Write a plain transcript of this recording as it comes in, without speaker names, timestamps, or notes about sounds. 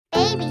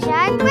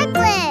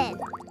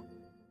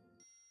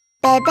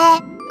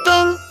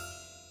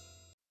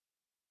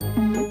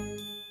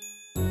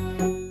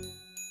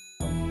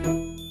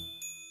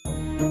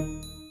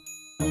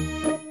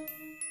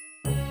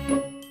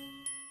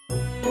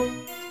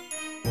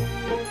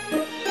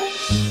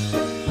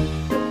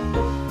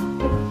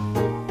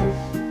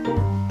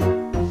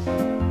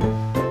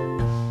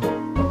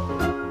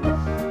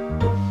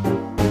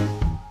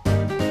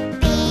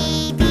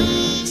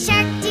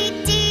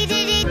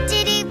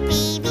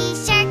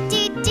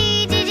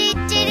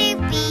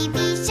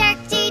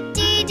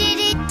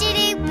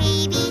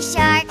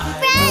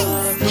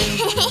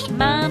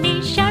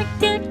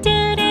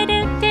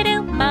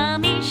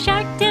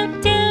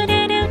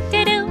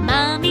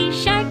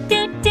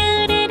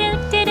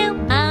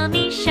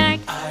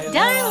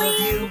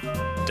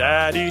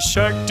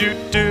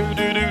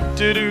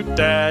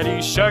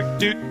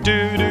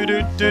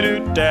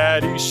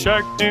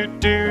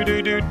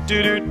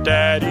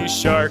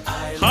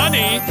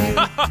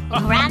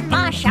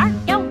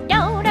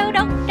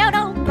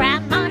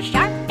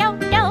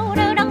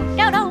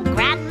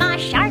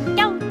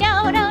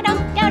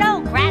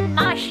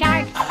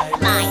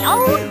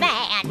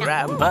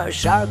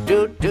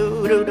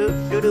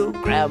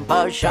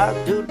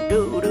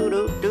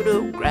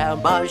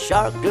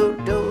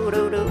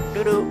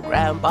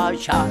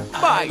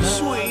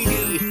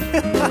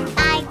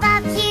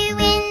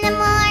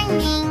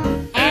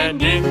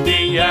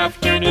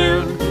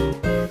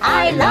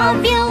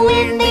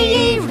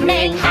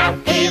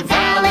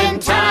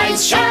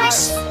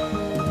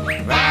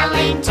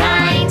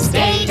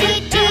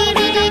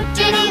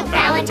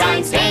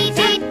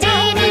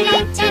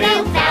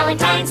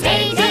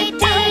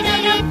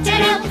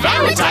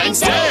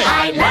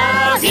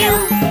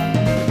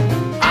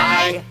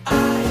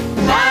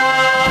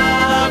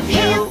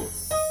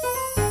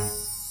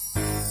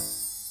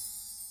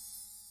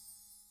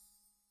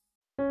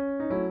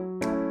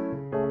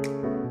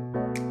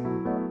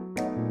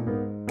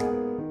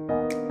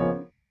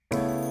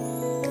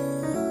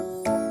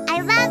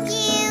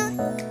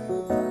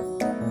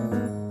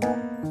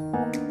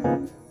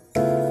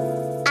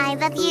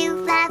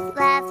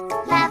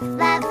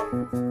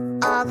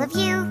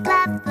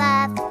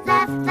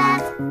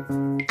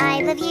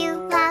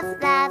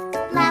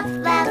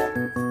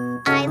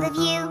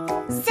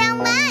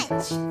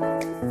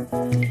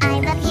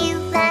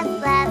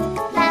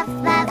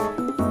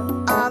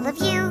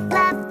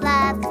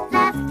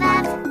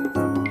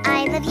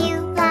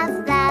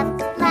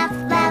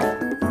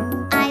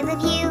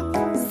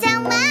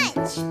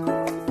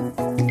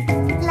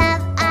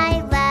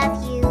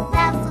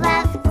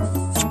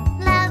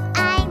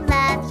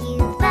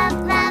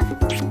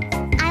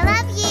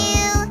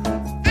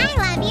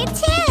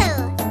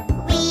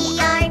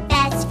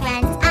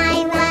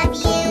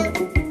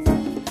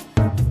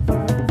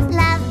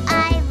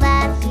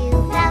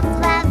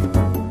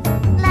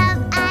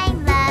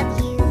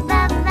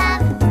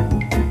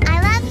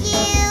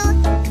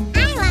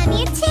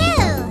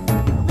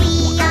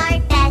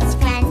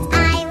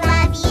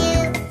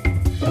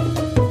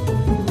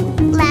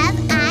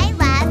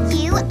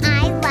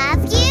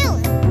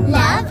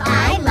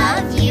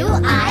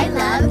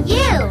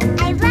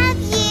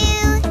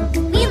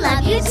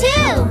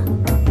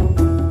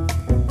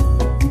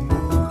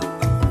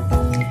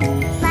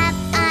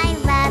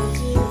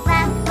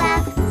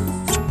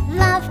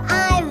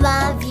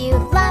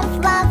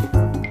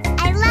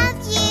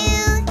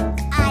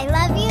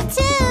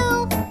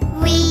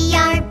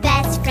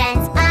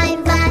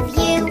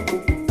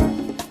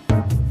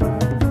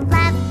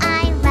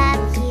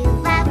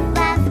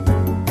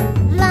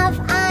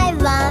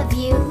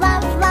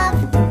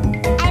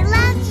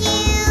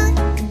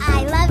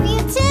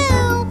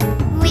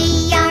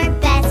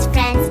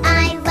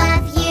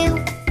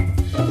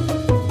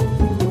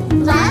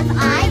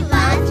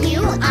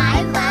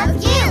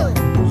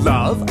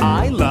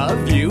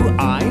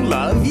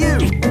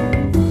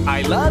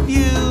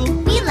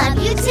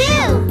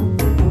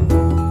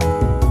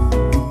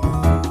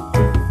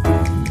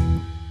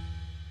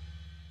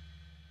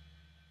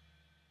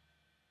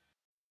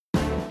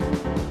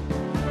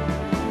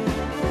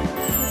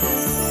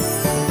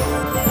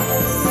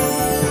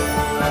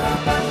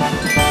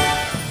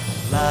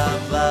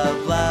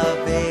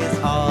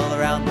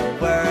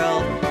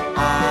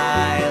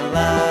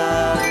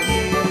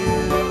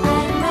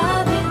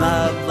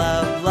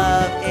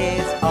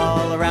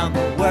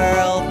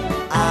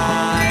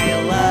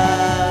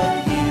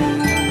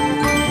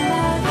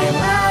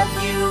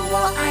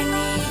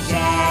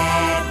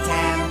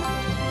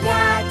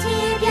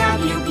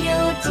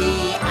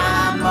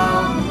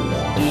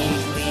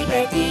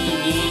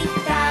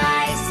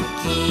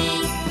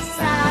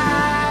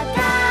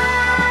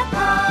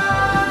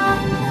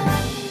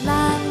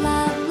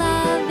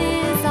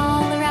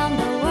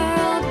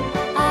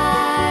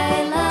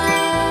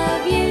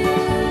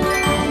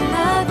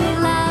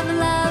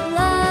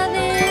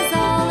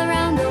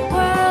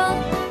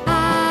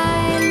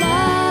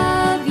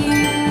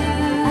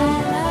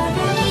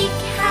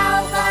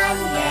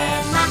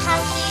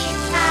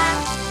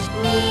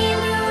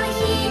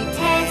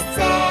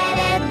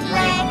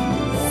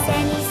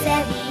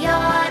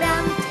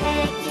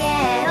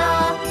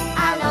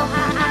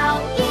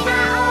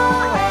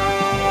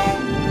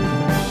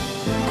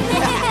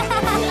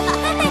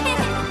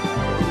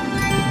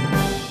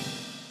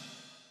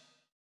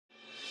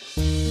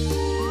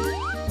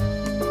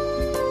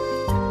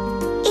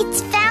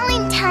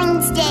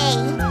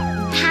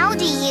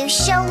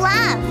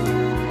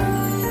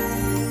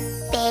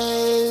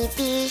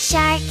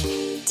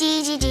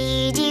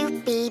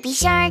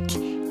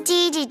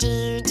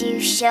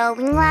Do-do-do-do,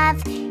 showing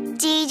love.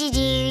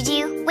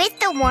 Do-do-do-do, with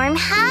a warm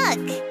hug.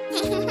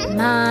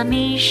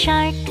 Mommy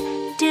shark,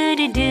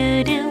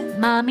 do-do-do-do.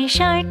 Mommy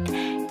shark,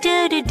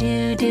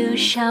 do-do-do-do,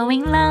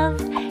 showing love.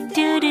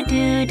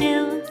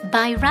 Do-do-do-do,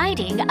 by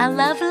writing a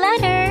love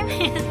letter.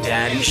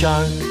 Daddy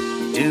shark,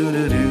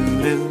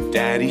 do-do-do-do.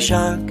 Daddy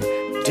shark,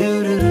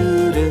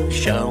 do-do-do-do,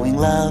 showing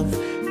love.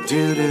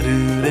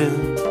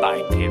 Do-do-do-do,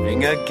 by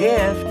giving a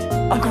gift.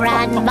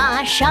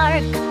 Grandma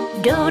shark,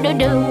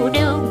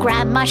 do-do-do-do.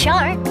 Grandma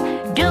shark,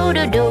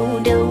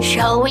 do-do-do-do,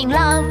 showing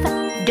love.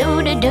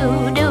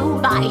 Do-do-do-do,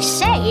 by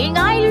saying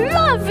I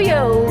love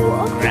you.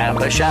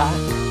 Grandpa shark,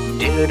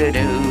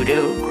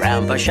 do-do-do-do.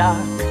 Grandpa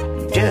shark,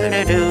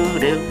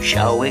 do-do-do-do,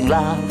 showing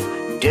love.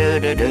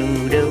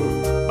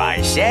 Do-do-do-do, by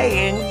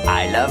saying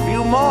I love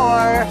you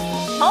more.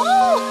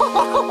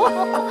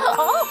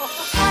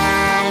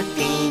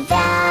 Happy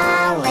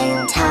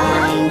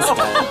Valentine's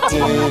Day.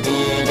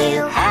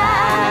 Do-do-do.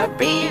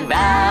 Happy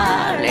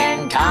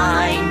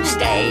Valentine's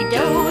Day.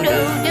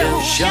 Do-do-do.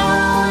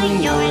 Show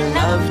your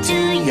love to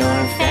your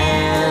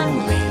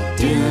family.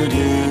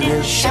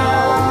 Do-do-do.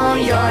 Show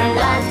your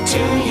love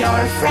to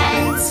your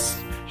friends.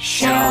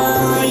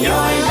 Show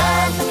your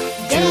love.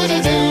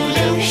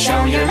 Do-do-do-do.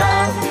 Show your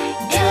love.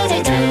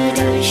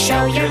 Do-do-do-do.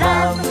 Show your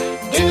love.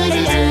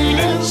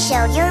 Do-do-do-do.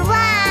 Show your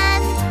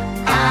love.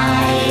 I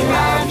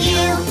love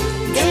you.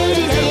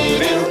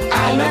 Do-do-do-do. I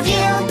love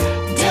you.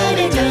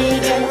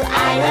 Do-do-do-do. I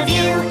love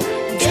you.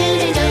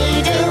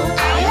 Do-do-do-do. I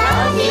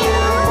love you.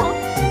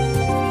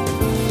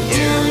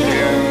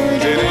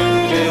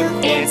 Do-do-do-do.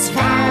 It's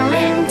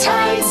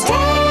Valentine's Day.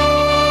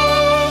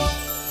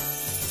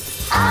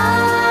 I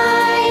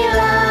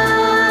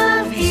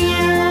love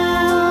you.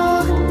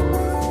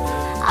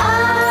 I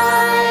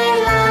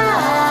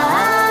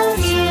love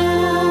you.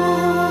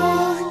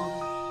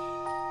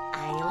 I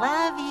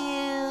love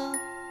you.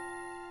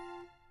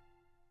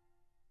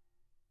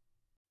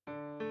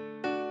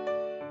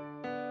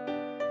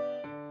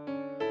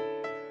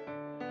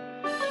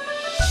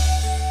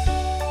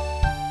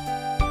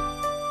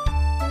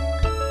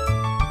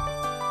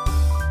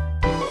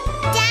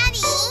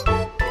 Daddy,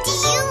 do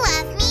you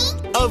love me?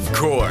 Of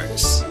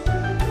course.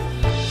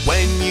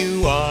 When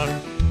you are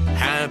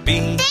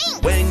happy,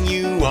 Thanks. when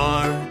you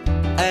are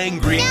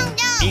angry, No.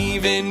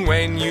 even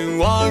when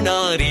you are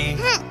naughty,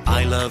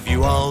 I love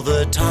you all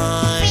the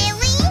time.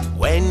 Really?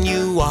 When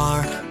you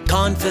are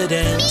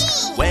confident,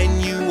 Me.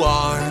 when you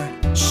are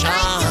shy,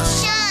 I'm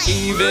so shy.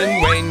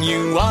 even when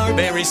you are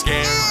very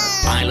scared,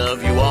 I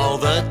love you all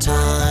the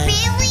time.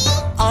 Really?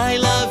 I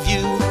love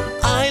you,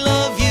 I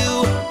love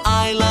you,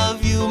 I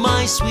love you,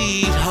 my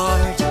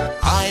sweetheart.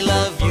 I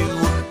love you,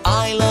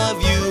 I love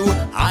you,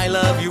 I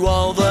love you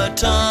all the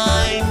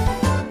time.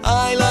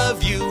 I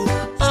love you,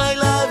 I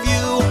love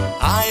you,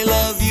 I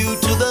love you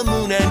to the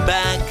moon and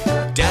back.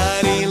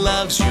 Daddy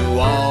loves you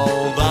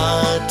all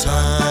the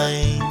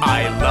time.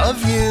 I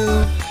love you.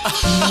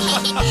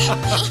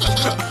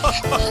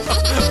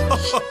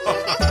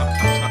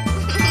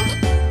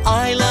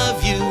 I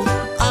love you,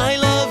 I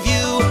love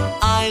you,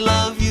 I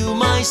love you,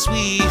 my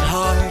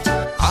sweetheart.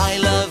 I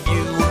love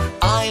you,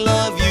 I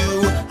love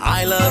you,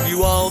 I love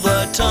you all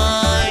the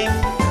time.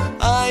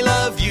 I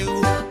love you,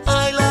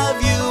 I love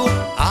you,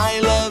 I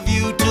love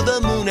you to the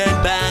moon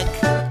and back.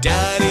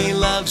 Daddy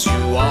loves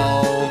you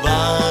all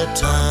the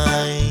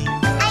time.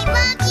 I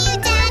love you,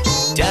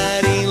 Daddy.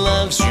 Daddy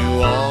loves you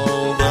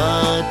all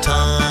the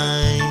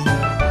time.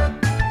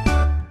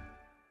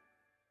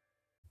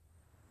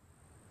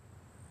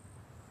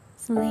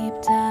 Sleep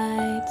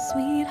tight,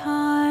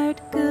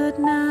 sweetheart. Good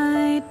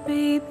night,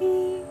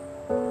 baby.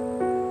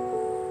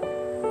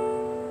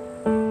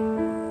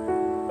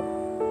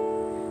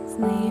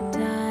 Sleep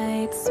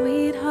tight,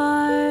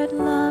 sweetheart.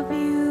 Love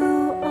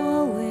you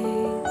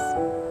always.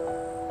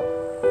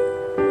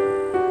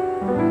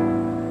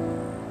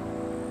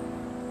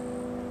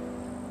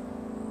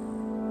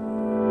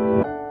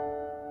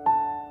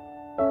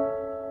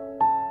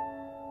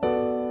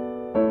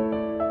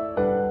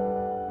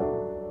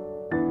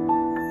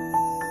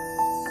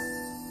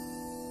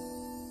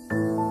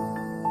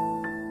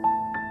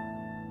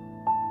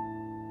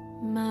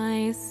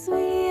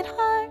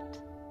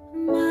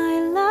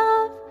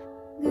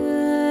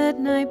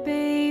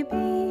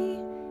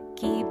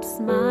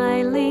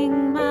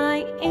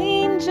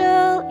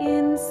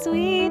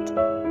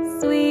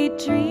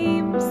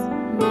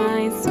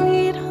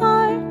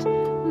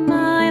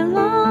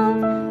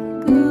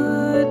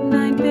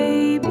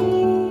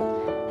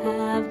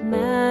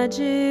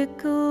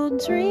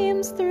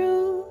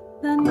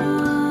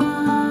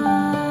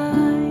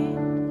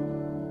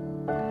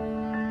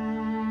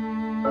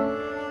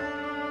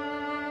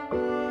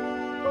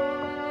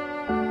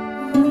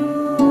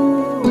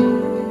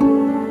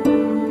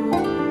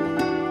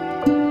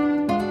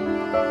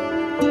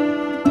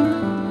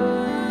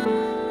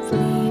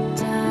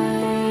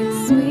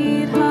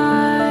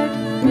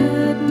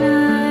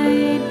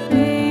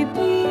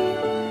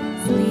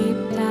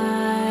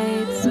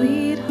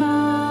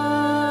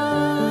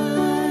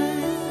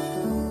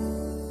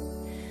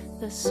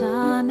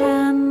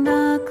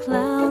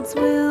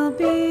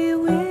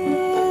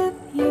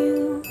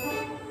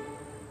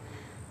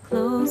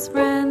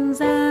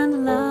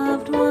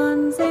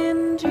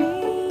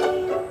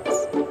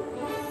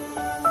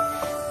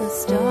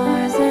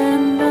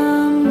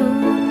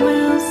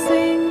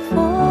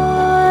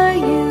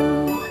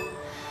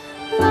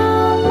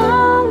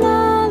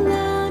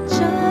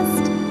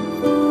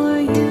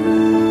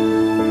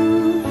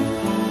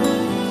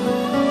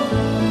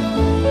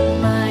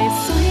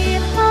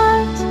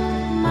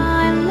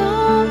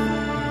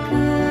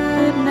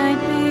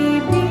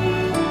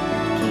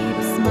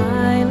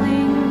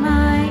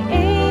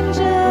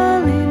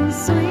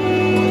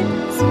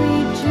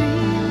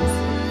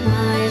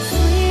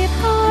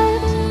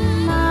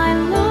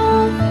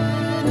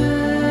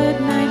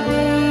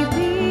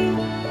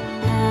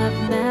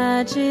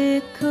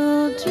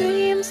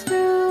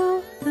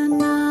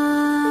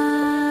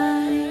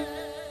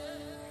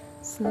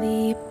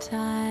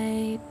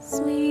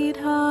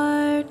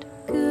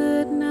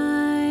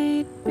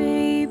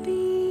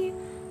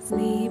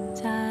 Sleep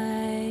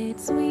tight,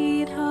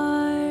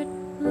 sweetheart,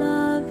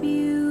 love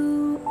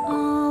you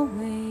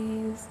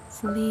always.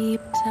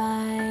 Sleep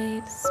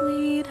tight,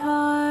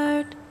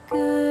 sweetheart,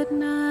 good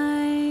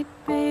night,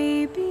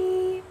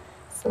 baby.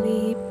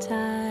 Sleep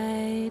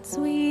tight,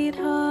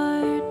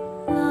 sweetheart,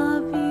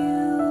 love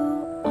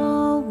you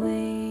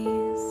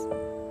always.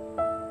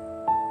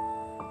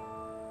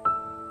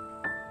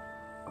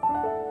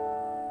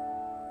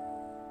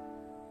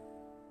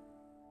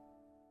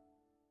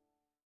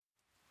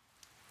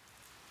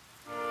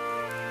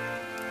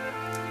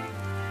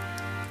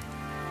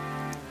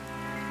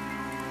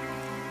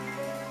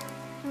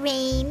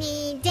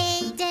 Rainy day,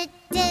 do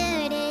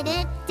do do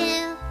do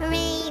do.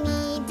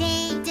 Rainy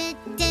day, do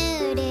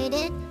do do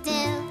do do.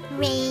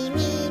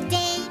 Rainy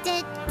day, do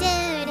do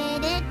do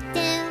do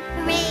do.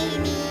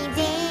 Rainy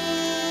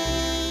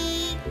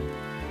day.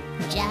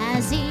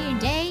 Jazzy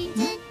day,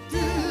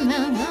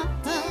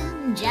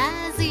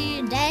 jazzy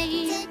day,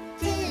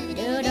 do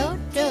do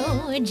do.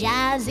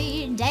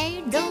 Jazzy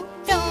day, do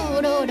do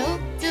do do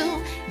do.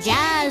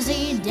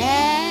 Jazzy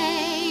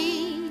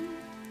day.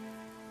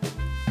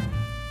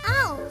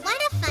 Oh, what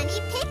a funny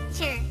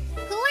picture.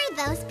 Who are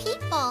those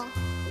people?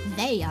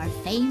 They are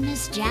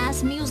famous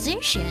jazz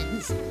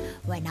musicians.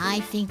 When I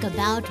think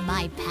about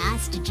my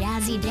past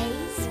jazzy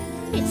days,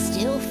 it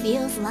still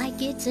feels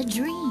like it's a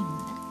dream.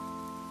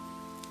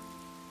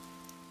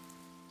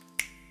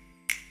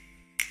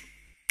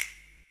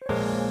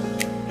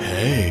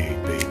 Hey,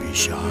 baby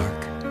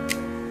shark.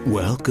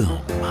 Welcome,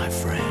 my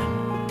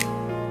friend.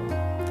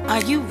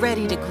 Are you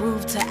ready to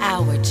groove to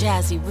our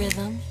jazzy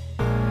rhythm?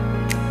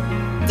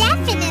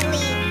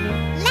 Definitely.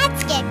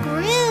 Let's get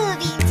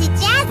groovy to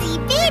Jazzy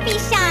Baby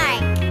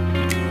Shark.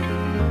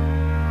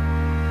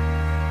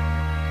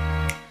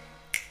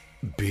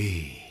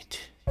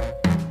 Beat.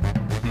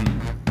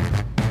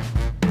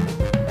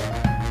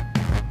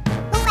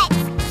 Let's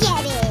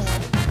get it.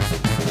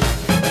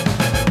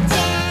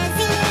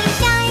 Jazzy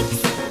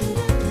Sharks.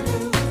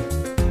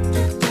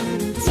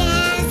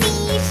 Jazzy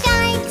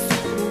Sharks.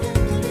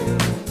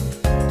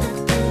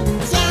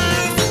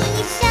 Jazzy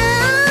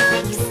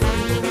Sharks.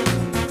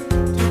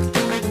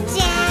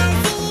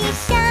 Jazzy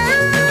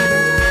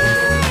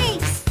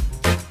Sharks.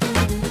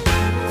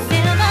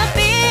 Feel the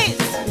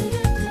beat.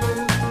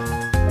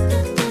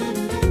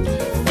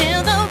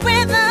 Feel the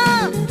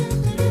rhythm.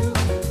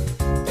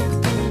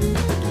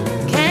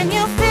 Can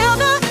you feel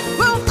the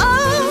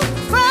groove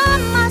from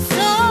my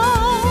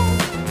soul?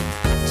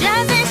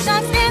 Jazzy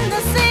sharks in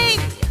the sea.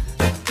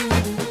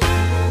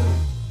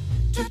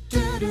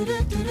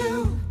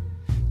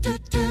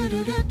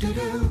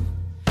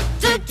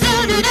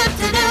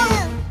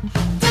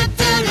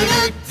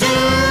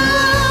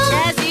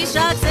 Jazzy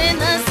sharks in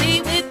the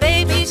sea with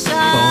baby sharks.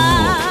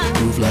 Oh,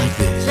 move like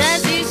this.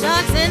 Jazzy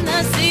sharks in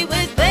the sea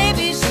with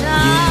baby sharks.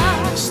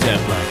 Yeah, step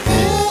like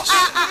Ooh, this. ah.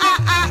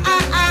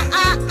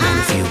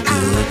 Feel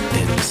good,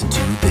 then listen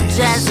to this.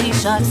 Jazzy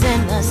sharks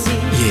in the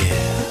sea. Yeah.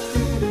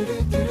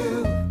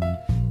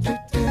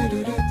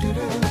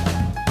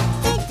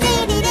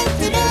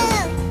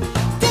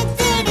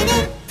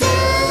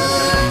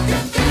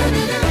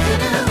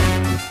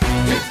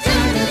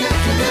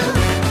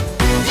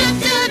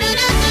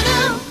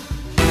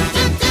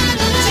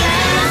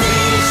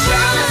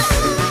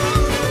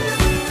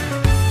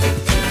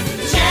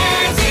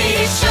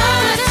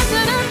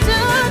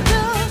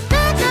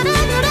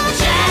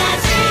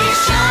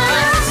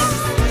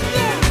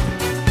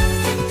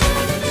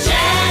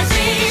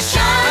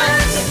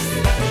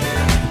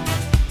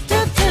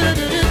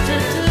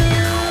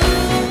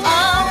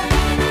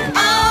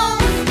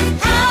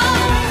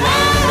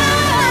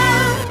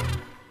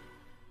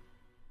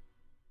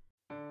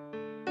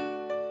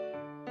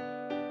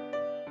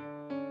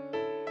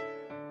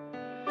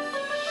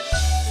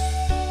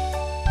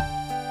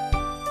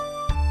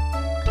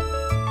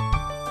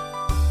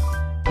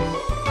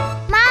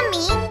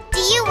 Mommy, do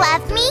you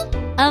love me?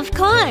 Of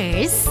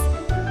course.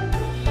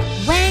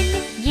 When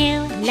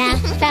you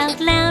laugh out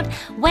loud,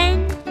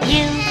 when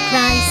you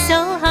cry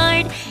so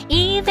hard,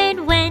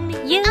 even when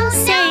you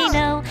say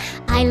no,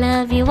 I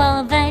love you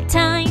all the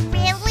time.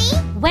 Really?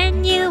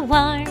 When you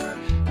are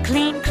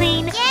clean,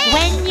 clean, Yay!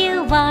 when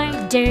you are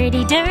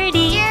dirty,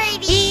 dirty,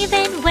 Dirty.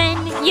 even when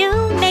you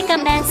make a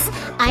mess,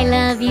 I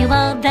love you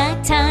all the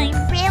time.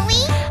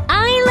 Really?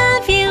 I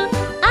love you,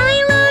 I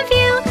love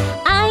you,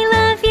 I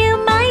love you,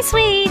 my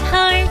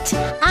sweetheart.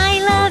 I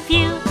love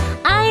you,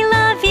 I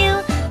love you,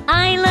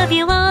 I love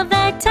you all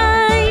the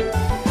time.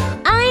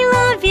 I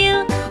love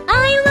you,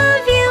 I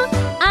love you,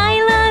 I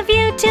love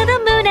you to the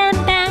moon and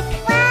back.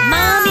 Wow.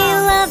 Mommy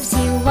loves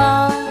you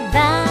all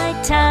the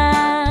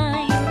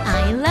time.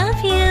 I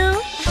love you.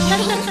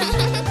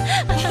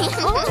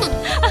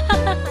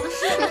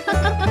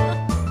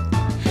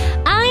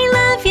 I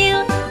love you,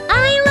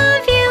 I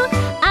love you,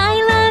 I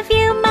love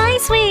you, my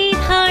sweetheart.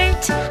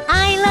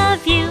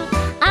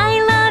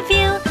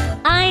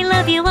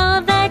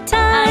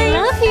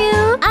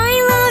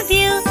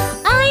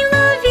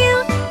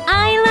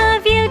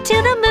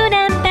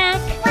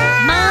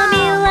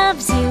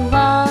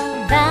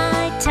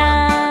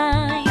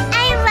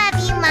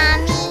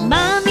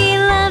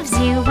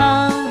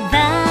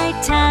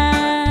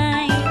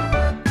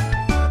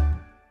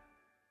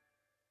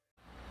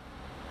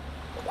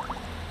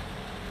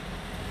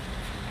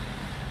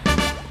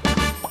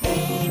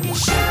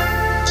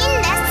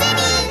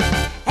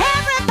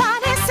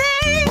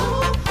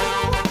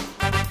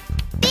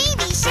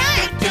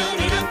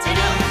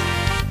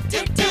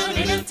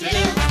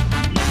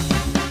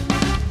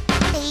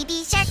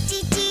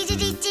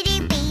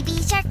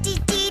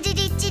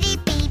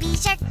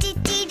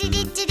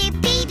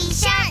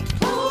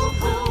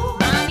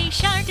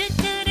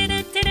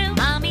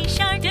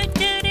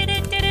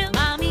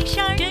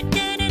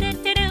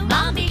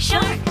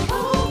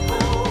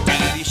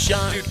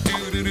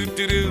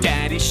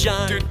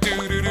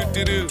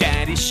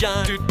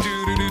 Shark,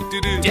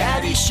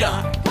 Daddy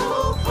Shark.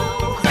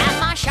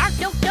 Grandma Shark,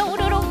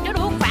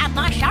 do-do-do-do-do-do.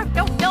 Grandma Shark,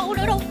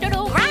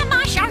 do-do-do-do-do-do.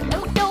 Grandma Shark,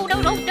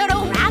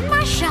 do-do-do-do-do-do.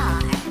 Grandma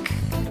Shark.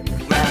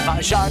 Grandpa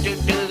Shark,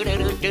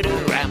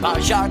 do-do-do-do-do-do. Grandpa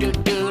Shark,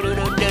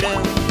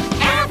 do-do-do-do-do-do.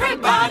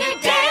 Everybody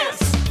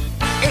dance!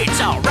 It's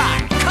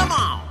alright, come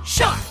on!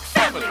 Shark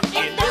family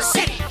in the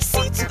city!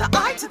 C to the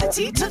I to the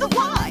T to the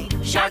Y.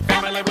 Shark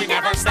family, we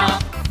never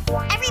stop!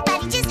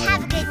 Everybody just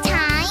have a good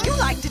time. You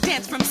like to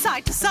dance from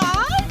side to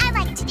side. I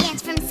like to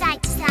dance from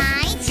side to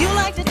side. You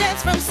like to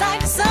dance from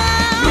side to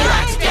side. We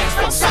like to dance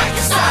from side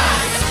to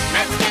side!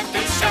 Let's get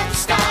this show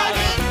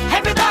started!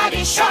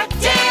 Everybody shark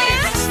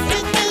dance!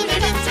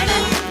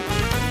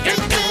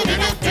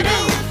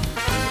 Do-do-do-do-do-do.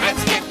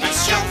 Let's get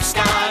this show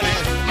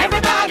started!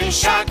 Everybody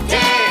shark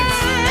dance!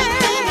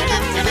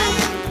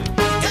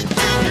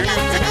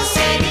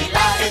 City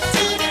light,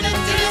 city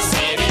light,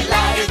 city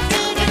light,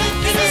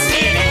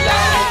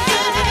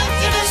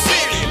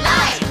 city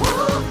light.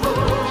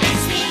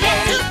 It's the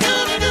end.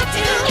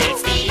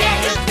 It's the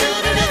end.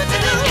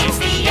 It's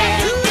the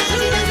end.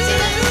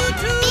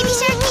 Baby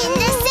Shark in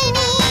the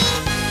city.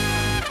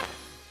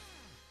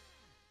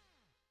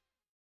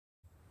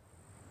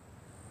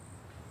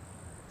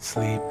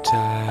 Sleep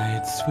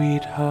tight,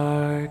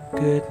 sweetheart,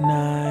 good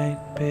night,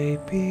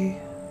 baby.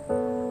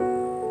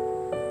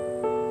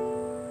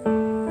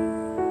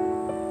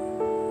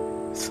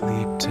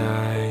 Sleep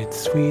tight,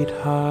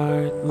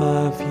 sweetheart,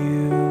 love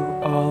you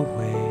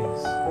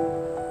always.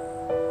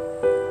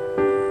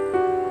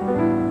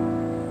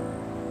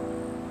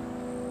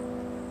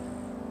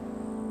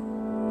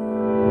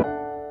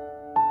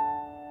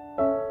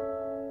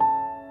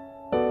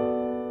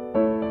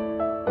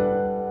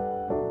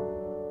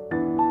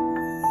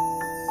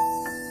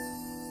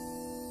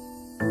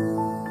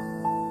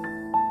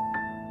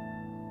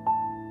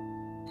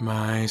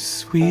 My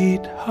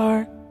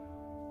sweetheart,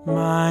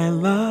 my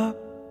love,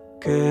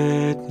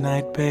 good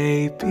night,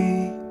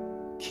 baby.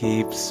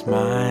 Keep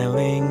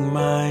smiling,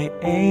 my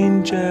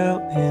angel,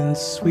 in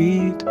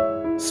sweet,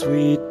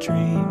 sweet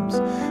dreams.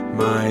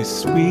 My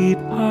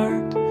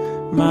sweetheart,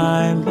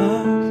 my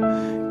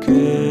love,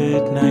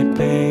 good night,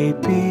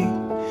 baby.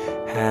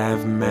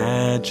 Have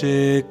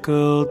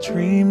magical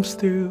dreams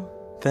through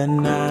the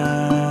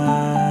night.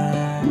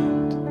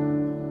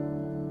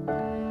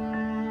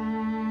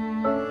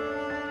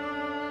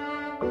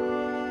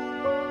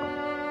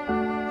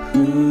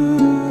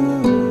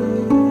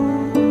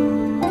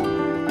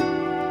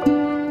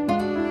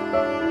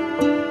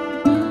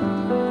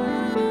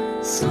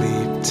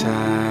 Sleep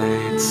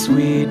tight,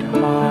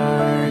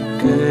 sweetheart,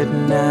 good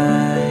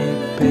night,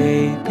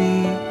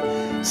 baby.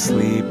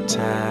 Sleep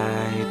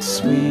tight,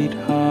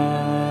 sweetheart.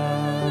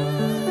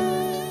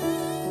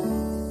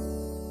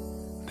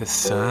 The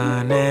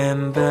sun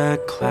and the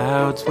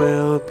clouds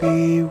will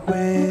be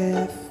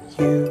with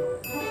you.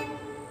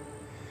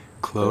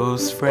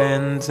 Close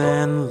friends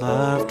and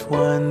loved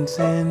ones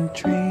in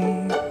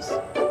dreams.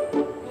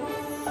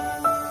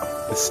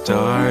 The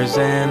stars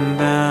and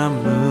the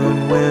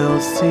moon will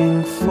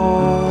sing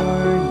for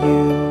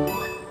you.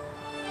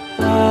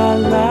 La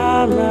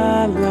la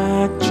la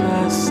la,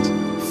 just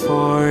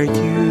for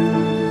you.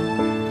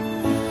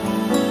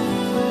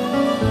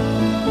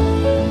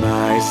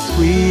 My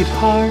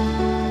sweetheart,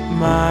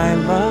 my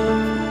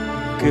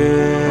love,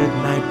 good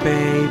night,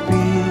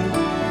 baby.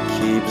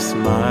 Keep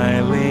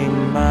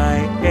smiling, my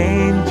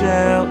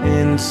angel,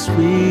 in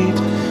sweet,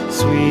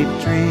 sweet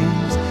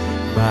dreams.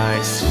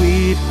 My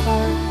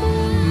sweetheart,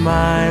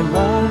 my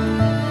love,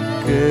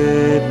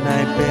 good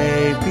night,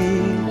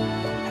 baby.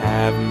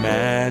 Have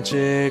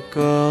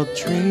magical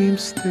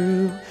dreams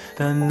through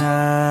the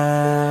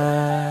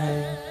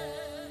night.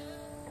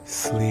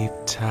 Sleep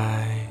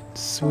tight,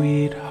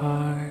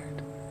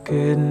 sweetheart,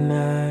 good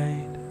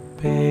night,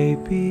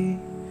 baby.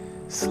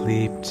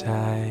 Sleep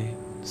tight,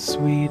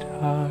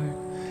 sweetheart,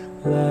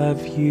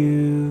 love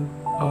you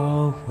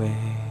always.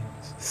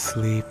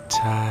 Sleep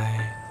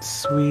tight,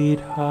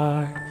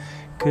 sweetheart,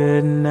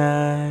 good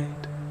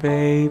night,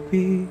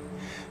 baby.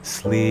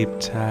 Sleep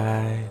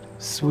tight,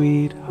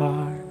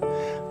 sweetheart,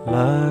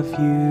 love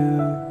you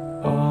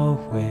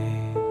always.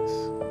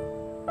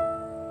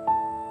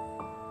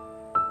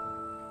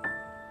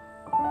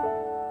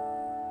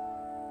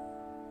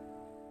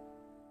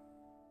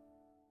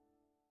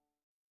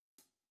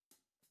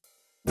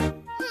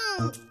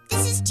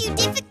 This is too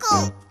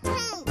difficult.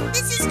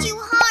 This is too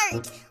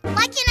hard.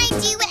 Why can't I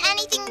do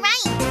anything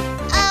right?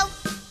 Oh,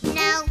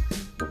 no.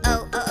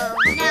 Oh,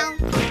 no.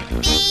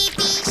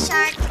 Baby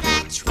Shark,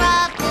 the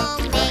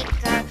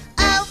troublemaker.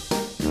 Oh,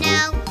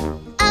 no.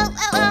 Oh,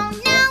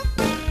 no.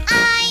 I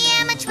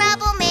am a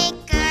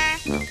troublemaker.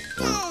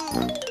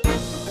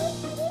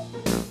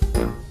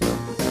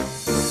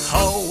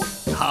 Ho,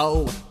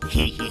 ho,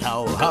 hee hee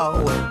ho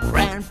ho.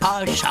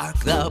 Grandpa Shark,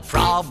 the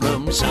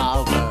problem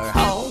solver.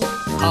 Ho,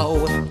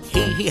 ho,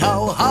 hee hee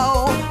ho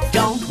ho.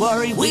 Don't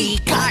worry, we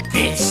got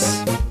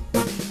this.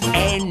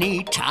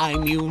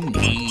 Anytime you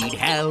need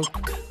help,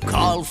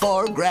 call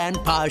for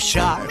Grandpa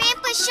Shark.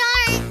 Grandpa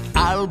Shark.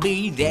 I'll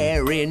be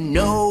there in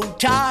no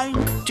time.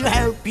 to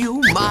help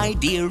you, my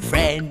dear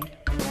friend.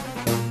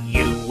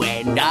 You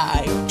and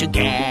I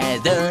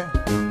together,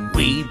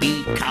 we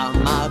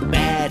become a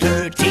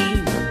better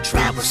team.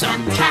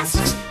 Troublesome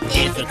tasks,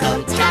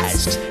 difficult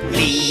tasks,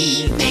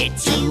 leave it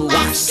to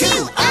us.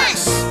 To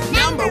us!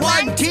 Number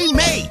one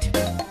teammate!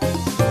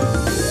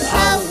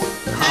 Ho,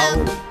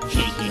 ho,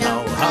 hee hee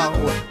ho ho,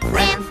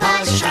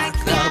 Grandpa Shark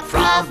the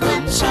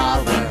problem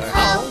solver.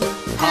 Ho,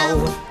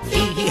 ho,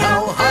 hee hee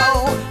ho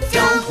ho,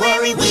 don't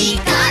worry, we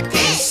got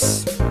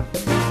this.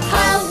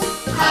 Ho,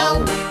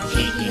 ho,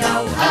 hee hee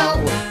ho ho,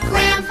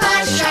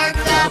 Grandpa Shark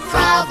the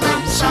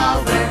problem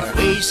solver.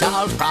 We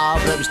solve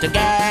problems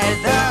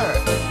together.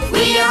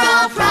 We are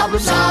all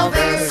problem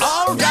solvers.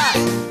 All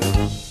done.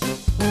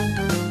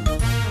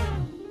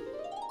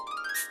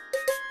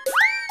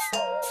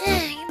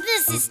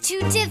 This is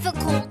too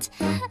difficult.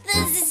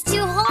 This is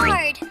too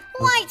hard.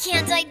 Why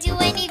can't I do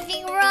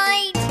anything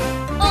right?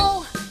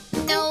 Oh,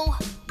 no.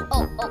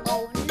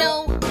 Oh,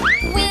 no.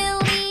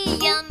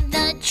 William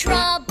the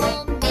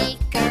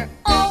troublemaker.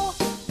 Oh,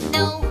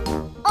 no.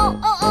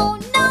 Oh,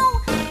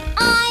 no.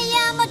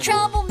 I am a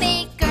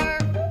troublemaker.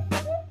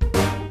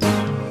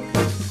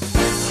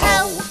 Ho,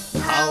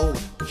 ho,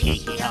 hee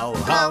hee ho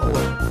ho,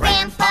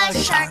 Grandpa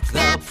Shark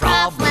the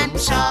problem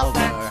solver.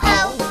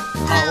 Ho,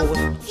 ho,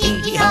 hee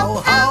hee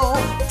ho ho,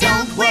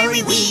 don't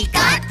worry, we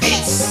got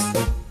this.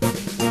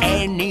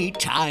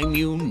 Anytime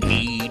you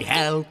need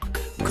help,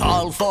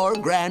 call for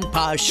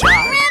Grandpa Shark.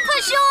 Grandpa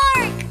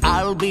Shark!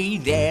 I'll be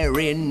there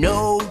in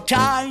no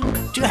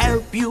time to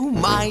help you,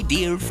 my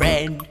dear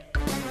friend.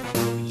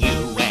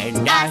 You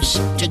and us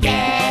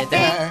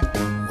together,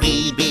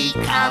 we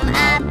become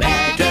a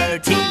better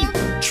team.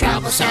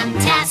 Troublesome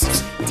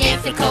tasks,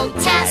 difficult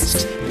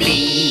tasks,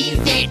 leave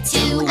it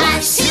to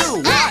us.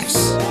 To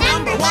us!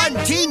 Number one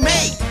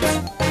teammate!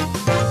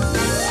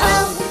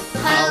 Ho,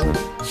 ho,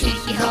 hee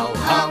hee ho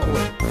ho,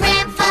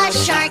 Grandpa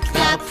Shark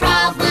the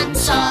problem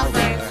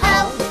solver.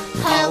 Ho,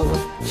 ho,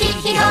 hee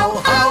hee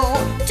ho ho,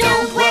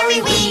 don't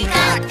worry, we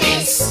got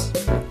this.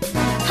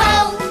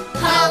 Ho,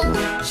 ho,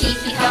 hee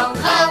hee ho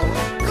ho,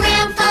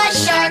 Grandpa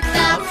Shark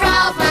the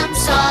problem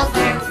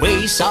solver.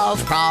 We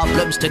solve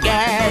problems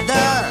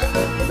together.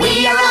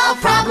 We are all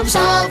problem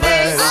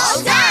solvers.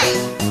 All done!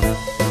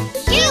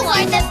 You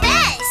are the best!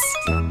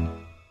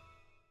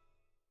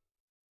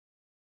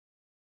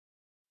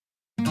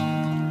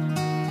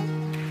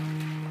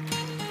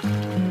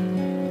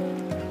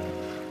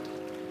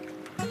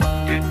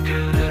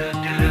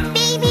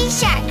 Baby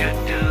Shark!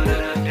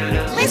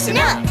 Listen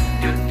up!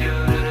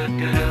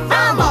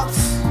 Vamos!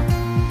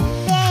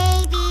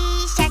 Baby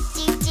Shark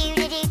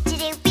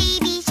do-do-do-do-do-do,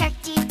 Baby Shark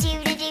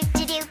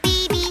do-do-do-do-do-do,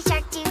 Baby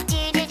Shark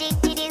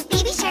do-do-do-do-do-do,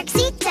 Baby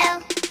Sharkcito!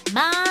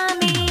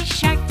 Mommy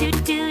shark doo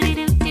doo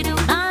doo doo doo.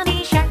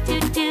 Mommy shark doo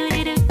doo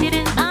doo doo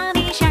doo.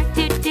 Mommy shark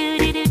doo doo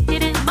doo doo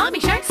doo. Mommy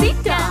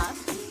Sharkcito.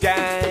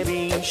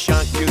 Daddy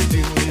shark doo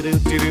doo doo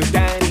doo doo.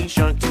 Daddy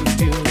shark doo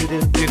doo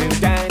doo doo doo.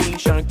 Daddy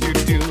shark doo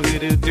doo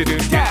doo doo doo.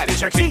 Daddy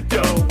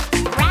Sharkcito.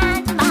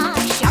 Grandma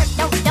Shark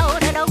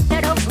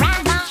do-do-do-do-do-do.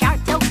 Grandma Shark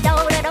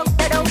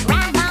do-do-do-do-do-do.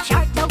 Grandma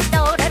Shark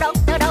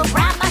do-do-do-do-do-do.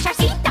 Grandma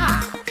Sharkcito!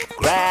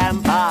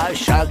 Grandpa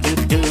Shark do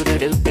do do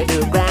do do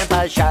do.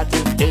 Grandpa Shark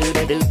do do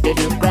do do do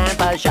do.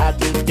 Grandpa Shark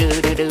do do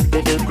do do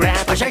do do.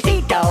 Grandpa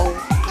Sharkcito.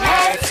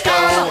 Let's go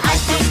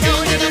hunt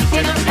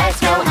do-do-do-do-do. Let's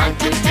go hunt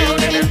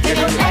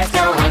do-do-do-do-do. Let's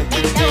go hunt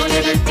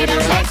do-do-do-do-do.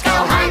 Let's go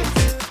hunt.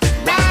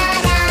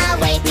 Run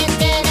away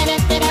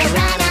do-do-do-do-do.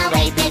 Run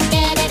away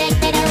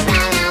do-do-do-do-do.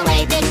 Run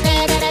away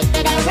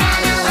do-do-do-do-do.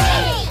 Run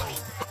away.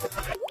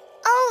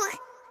 Oh,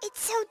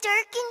 it's so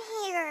dark in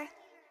here.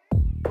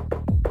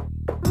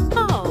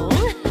 Oh,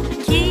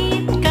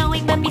 keep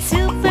going, but be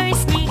super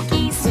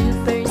sneaky,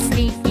 super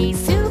sneaky,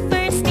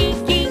 super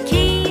sneaky.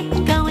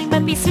 Keep going,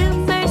 but be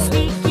super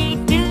sneaky.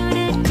 Do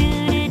do do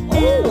do do.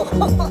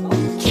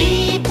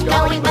 Keep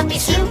going, but be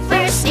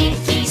super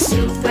sneaky,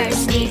 super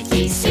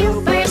sneaky,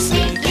 super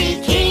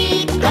sneaky.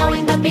 Keep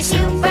going, but be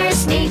super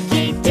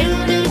sneaky.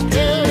 Do do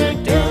do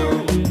do.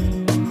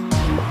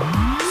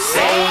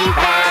 Save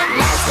at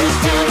last, do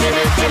do do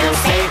do do.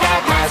 Save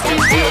at last, do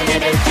do do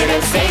do do.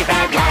 Save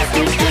at last,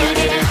 do do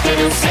do do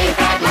do. Save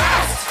at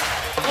last.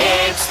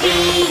 It's the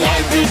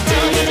end, do do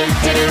do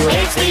do do.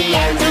 It's the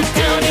end, do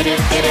do do do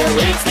do.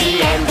 It's the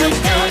end, do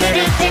do do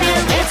do do.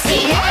 It's the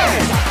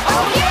end.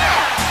 Oh yeah.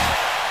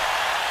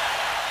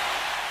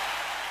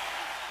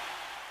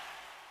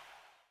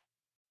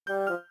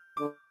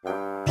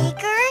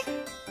 Bigger?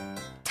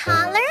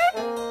 Taller?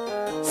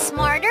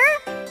 Smarter?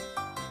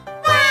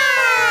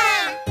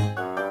 Wow!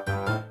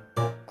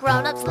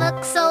 Grown-ups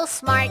look so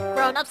smart,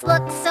 grown-ups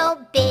look so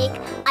big.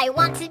 I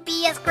want to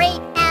be as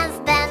great as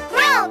them.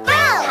 Grow,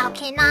 grow! How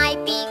can I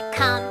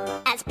become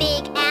as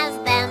big as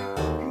them?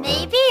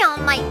 Maybe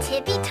on my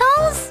tippy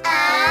toes?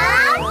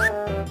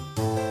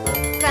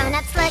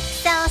 Grown-ups look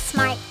so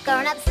smart,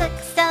 grown-ups look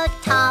so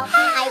tall.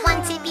 I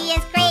want to be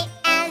as great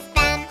as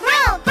them.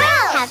 Grow,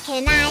 grow! How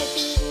can I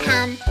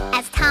become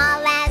as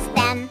tall as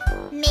them?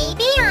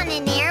 Maybe on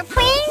an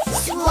airplane?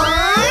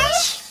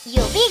 Swoosh!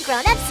 You'll be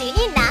grown up soon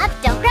enough,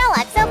 don't grow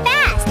up so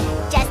fast.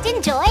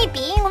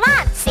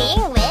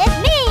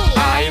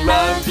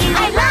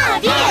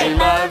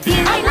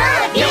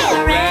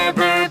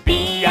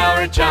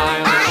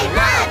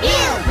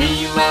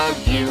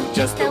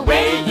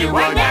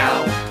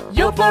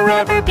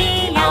 forever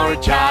be our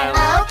child.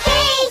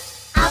 Okay,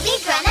 I'll be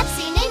grown up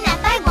soon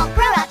enough. I won't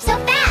grow up so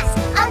fast.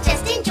 I'll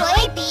just enjoy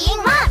being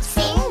mom.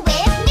 Sing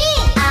with me.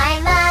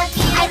 I love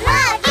you. I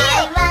love you.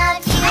 I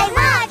love you. I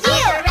love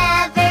you.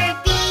 I'll forever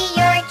be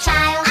your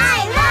child. I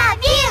love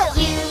you.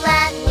 You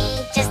love me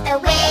just the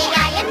way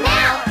I am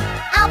now.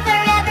 I'll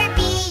forever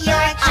be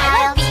your child.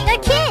 I love being a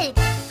kid.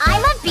 I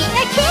love being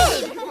a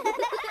kid.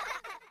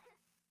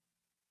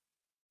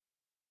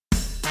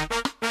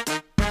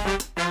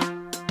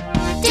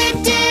 Do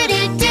do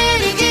do do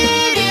do do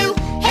do.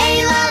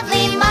 Hey,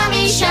 lovely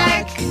mommy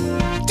shark.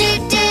 Do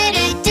do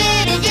do do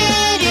do do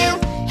do.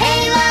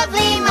 Hey,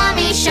 lovely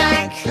mommy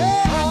shark.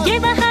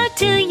 Give a hug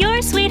to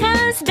your sweet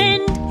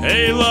husband.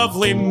 Hey,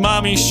 lovely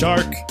mommy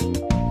shark.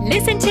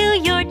 Listen to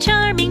your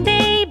charming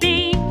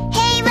baby.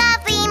 Hey,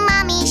 lovely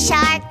mommy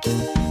shark.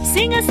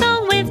 Sing a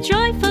song with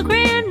joyful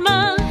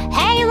grandma.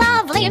 Hey,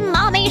 lovely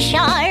mommy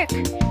shark.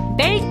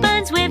 Bake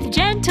buns with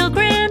gentle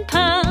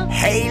grandpa.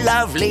 Hey,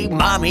 lovely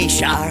mommy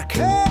shark.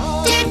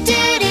 Do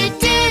do do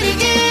do do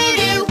do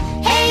do.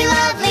 Hey,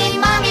 lovely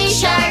mommy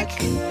shark.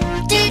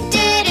 Do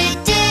do do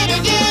do do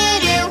do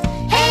do.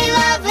 Hey,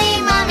 lovely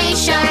mommy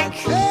shark.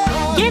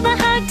 Give a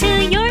hug to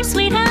your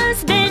sweet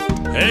husband.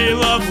 Hey,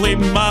 lovely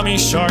mommy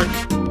shark.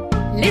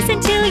 Listen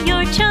to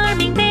your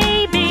charming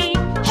baby.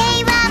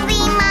 Hey,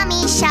 lovely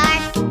mommy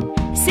shark.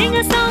 Sing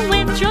a song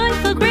with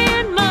joyful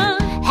grandma.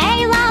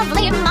 Hey,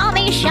 lovely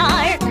mommy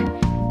shark.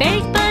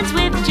 Bake buns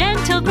with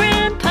gentle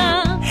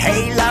grandpa.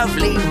 Hey,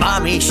 lovely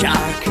mommy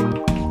shark.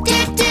 Do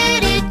do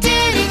do do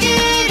do do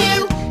do.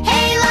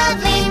 Hey,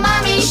 lovely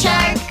mommy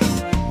shark.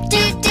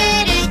 Do do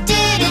do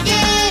do do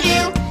do do.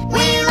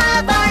 We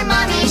love our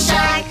mommy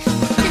shark.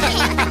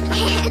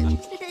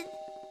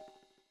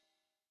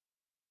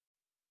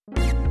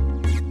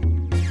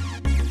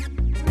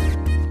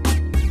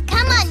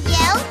 Come on,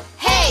 yo!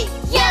 Hey,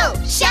 yo!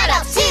 Shout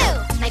out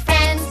to my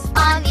friends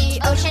on the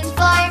ocean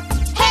floor.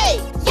 Hey,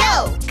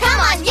 yo! Come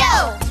on,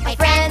 yo! My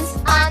friends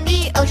on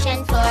the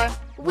ocean floor.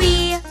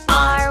 We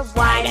are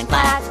white and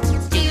black.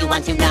 Do you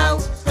want to know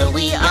who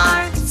we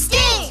are?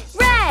 Sting!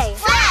 Ray!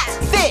 Flash!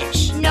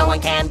 Fish. No one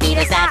can beat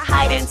us at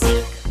hide and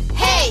seek.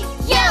 Hey,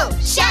 yo!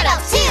 Shout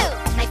out to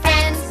my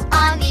friends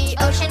on the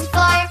ocean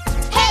floor.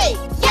 Hey,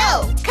 yo!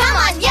 Come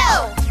on,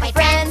 yo! My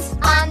friends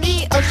on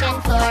the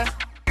ocean floor.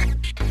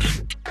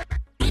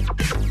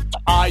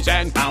 Eyes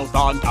and mouth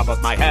on top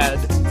of my head.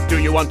 Do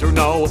you want to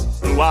know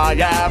who I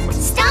am?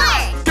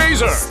 Star!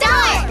 Gazer!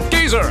 Star!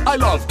 Gazer! I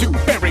love to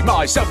bury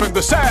myself in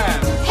the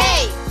sand.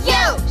 Hey,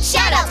 yo!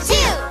 Shout out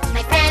to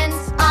my friends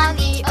on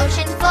the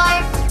ocean floor.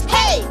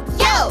 Hey,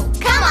 yo!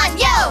 Come on,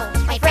 yo!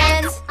 My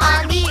friends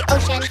on the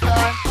ocean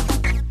floor.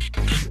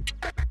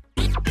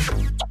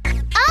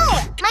 Oh,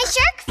 my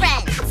shark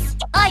friends!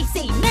 I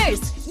say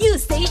nurse, you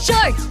say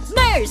shark.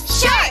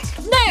 Nurse, Shark!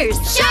 nurse,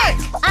 Shark!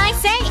 I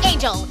say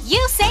angel,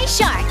 you say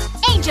shark.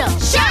 Angel,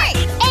 Shark!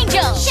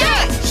 angel,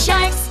 Shark!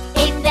 Sharks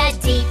in the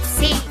deep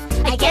sea.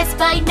 I guess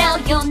by now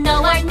you'll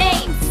know our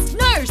names.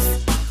 Nurse,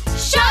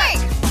 Shark!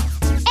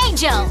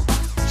 angel,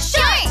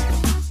 Shark!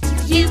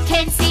 you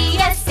can see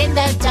us in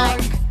the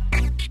dark.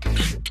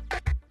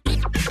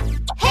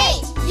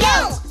 Hey,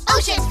 yo!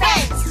 Ocean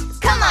friends!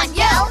 Come on,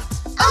 yo!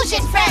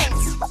 Ocean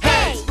friends!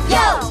 Hey,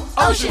 yo!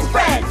 Ocean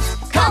friends!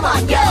 Come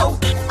on, yo!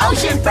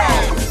 Ocean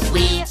friends!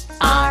 We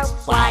are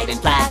white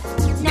and black.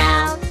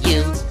 Now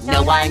you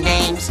know our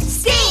names.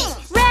 Sting!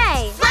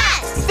 Ray,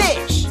 Flash!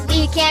 Fish.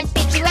 We can't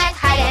beat you at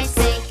hide and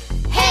seek.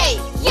 Hey,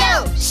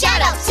 yo!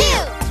 Shout out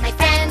to my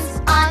friends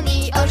on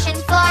the ocean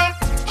floor.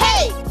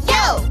 Hey,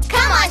 yo!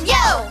 Come on,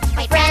 yo!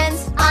 My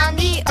friends on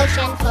the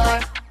ocean floor.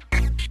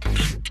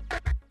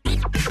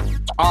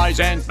 Eyes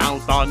and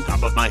mouth on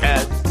top of my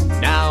head.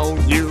 Now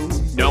you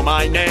know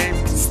my name.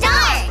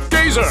 Star!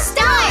 Gazer!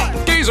 Star!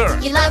 Gazer!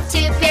 You love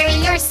to bury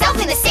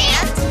yourself in the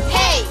sand.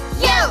 Hey,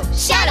 yo!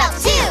 Shout out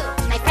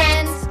to my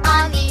friends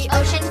on the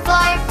ocean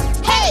floor.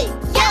 Hey,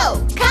 yo!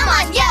 Come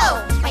on,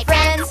 yo! My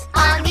friends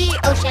on the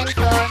ocean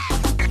floor.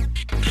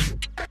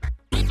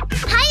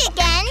 Hi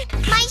again,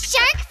 my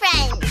shark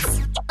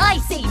friends. I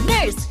say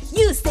nurse,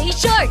 you say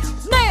shark.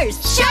 Nurse,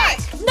 Shark!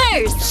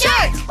 nurse,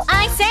 Shark!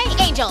 I say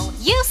angel,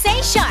 you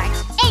say shark.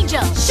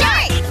 Angel,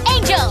 Shark!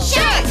 angel,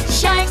 Shark!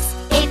 Sharks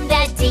in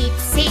the deep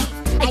sea.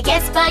 I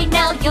guess by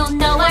now you'll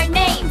know our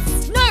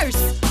names.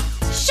 Nurse,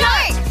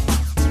 Shark!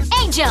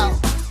 angel,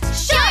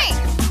 Shark!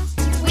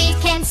 We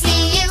can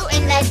see you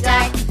in the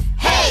dark.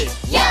 Hey,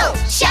 yo!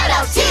 Shout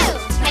out to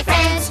my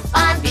friends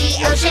on the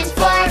ocean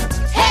floor.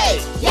 Hey,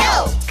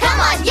 yo! Come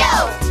on, yo!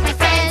 My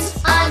friends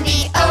on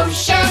the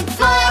ocean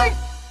floor.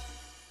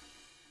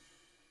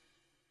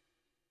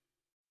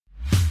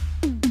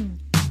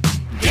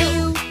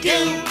 Do,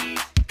 do,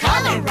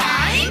 color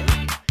rhyme.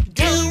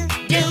 Do,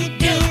 do,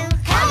 do,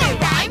 color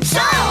rhyme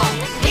song.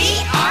 We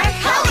are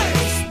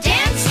colors,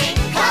 dancing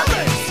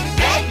colors.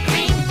 Red,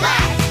 green,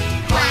 black,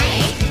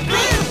 white,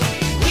 blue.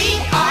 We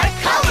are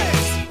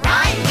colors,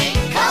 rhyming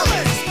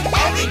colors.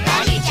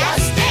 Everybody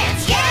just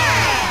dance,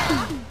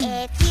 yeah!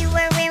 If you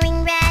were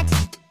wearing red,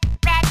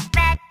 red,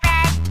 red,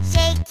 red,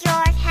 shake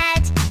your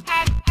head,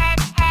 head, head,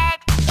 head.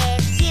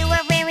 If you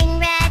were wearing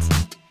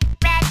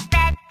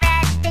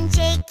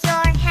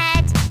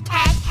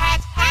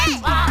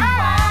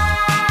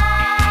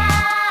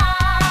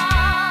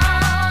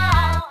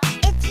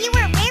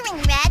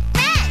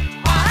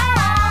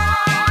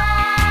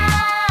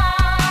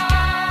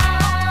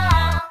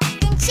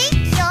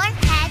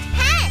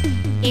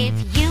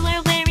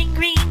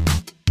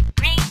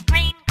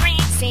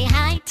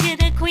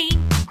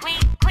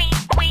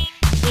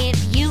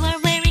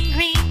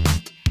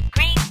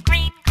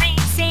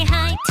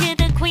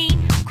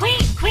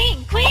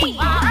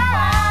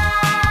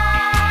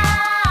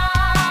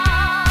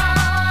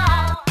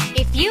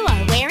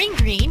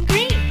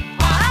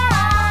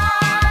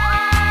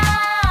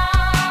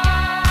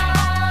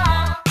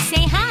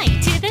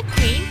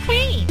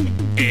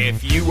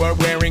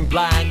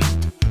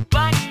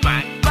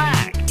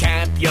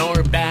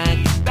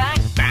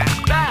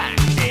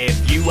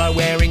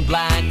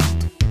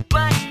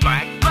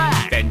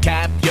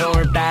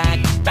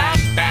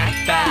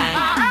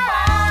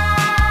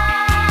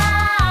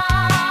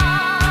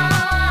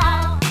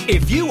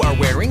are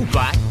wearing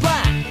black,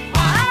 black.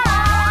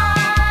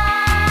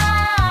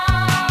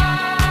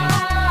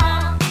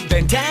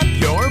 Then tap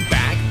your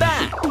back,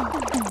 back.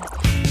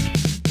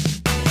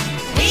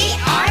 We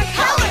are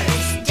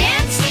colors,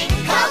 dancing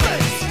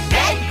colors.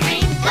 Red,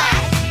 green,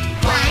 black,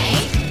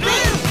 white,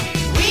 blue.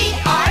 We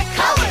are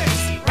colors,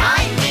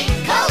 rhyming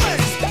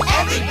colors.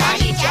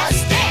 Everybody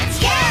just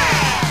dance,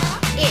 yeah!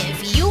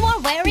 If you are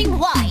wearing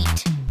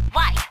white,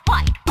 white,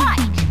 white,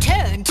 white,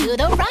 turn to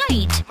the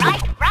right,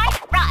 right, right,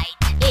 right.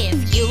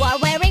 If you are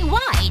wearing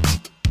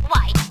white,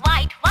 white,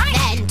 white, white,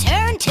 then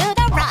turn to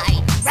the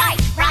right, right,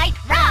 right,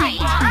 right.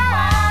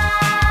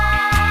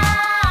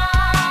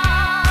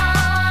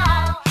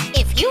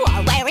 If you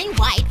are wearing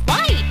white,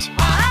 white,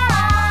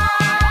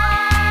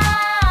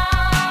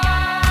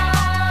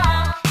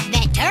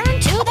 then turn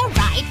to the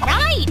right,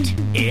 right.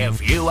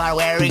 If you are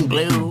wearing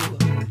blue,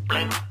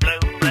 blue, blue,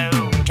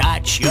 blue,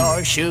 touch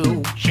your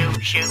shoe, shoe,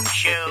 shoe,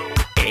 shoe.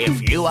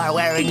 If you are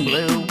wearing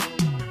blue,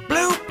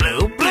 blue,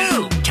 blue,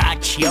 blue,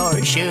 touch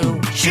your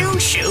shoe, shoe,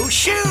 shoe,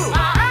 shoe.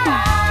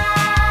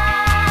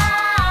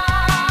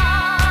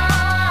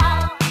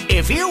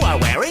 If you are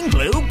wearing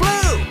blue,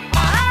 blue,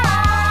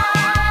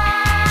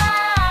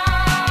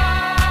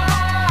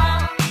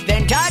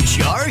 then touch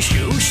your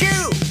shoe,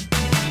 shoe.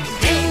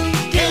 Do,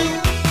 do,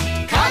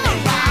 color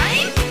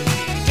rhyme.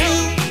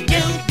 Do,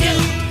 do, do,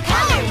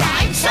 color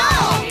rhyme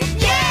song,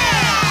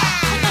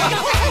 yeah!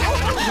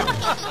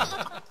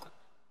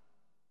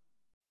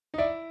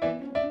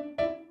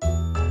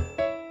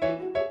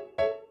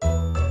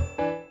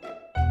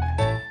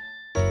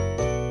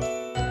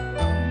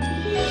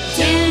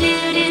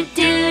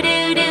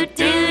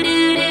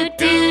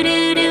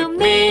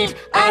 Meet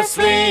a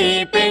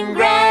sleeping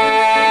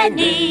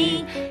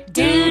granny.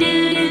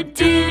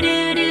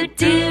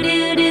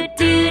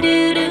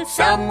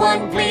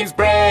 Someone please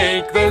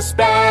break the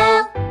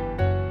spell.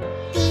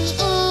 The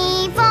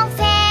evil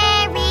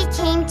fairy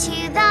came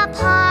to the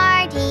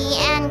party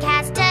and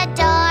cast a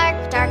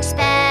dark, dark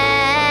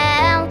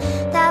spell.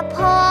 The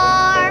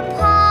poor,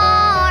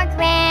 poor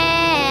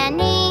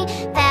granny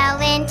fell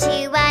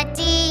into a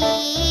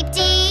deep,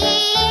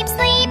 deep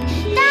sleep.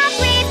 The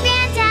brave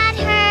granddad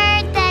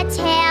heard the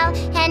tale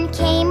and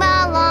came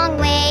a long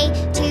way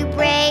to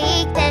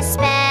break the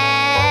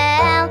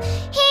spell.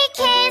 He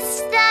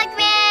kissed the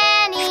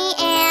granny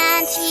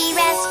and he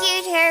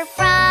rescued her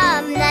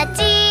from the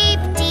deep,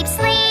 deep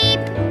sleep.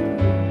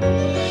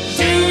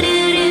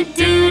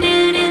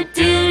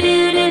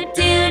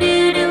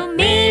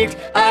 Meet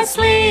a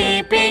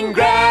sleeping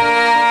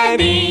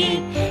granny.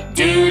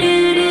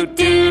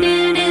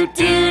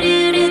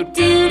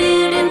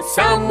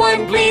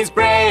 Someone please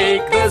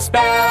break the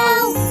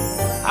spell.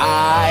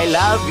 I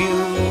love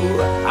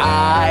you,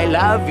 I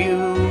love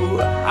you,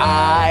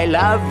 I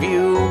love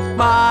you,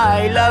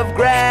 my love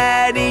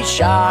Granny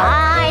Shark.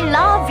 I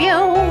love you,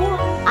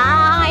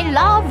 I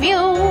love you,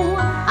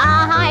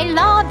 I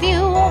love you,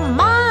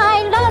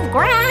 my love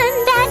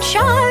Granddad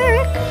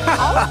Shark.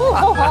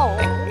 Oh.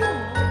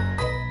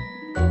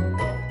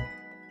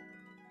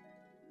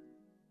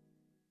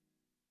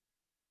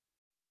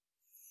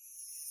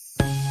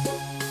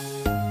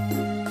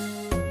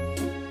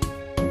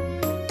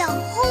 The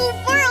whole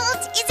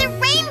world is a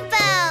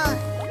rainbow.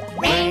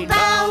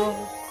 Rainbow,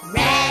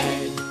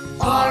 red,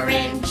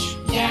 orange,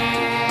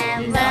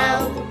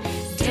 yellow.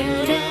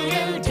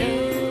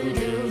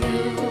 Do-do-do-do-do-do.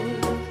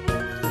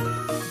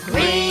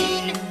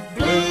 Green,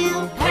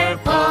 blue,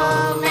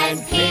 purple, and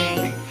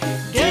pink.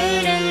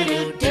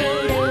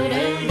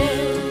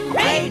 Do-do-do-do-do-do.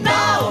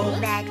 Rainbow!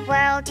 Red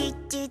world, do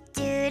do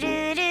do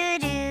do do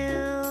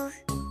do.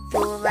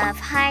 Full of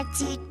heart,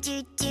 do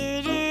do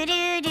do do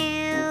do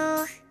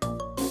do.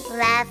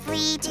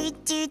 Lovely, do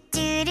do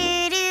do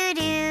do do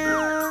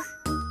do.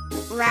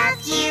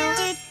 Love you,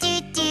 do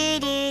do do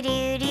do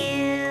do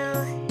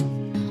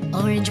do.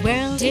 Orange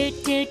world, do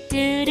do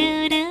do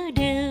do do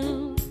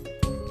do.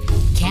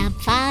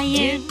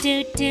 Campfire,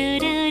 do do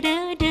do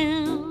do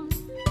do.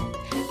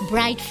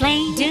 Bright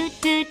flame, do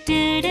do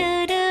do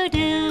do do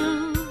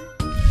do.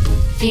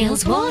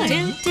 Feels warm,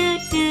 do do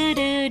do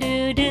do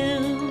do do.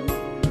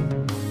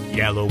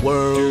 Yellow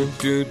world,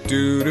 do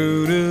do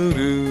do do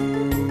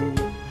do.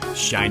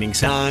 Shining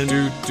sun,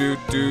 do do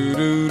do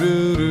do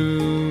do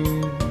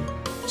do.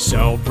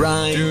 So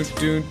bright, do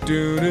do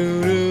do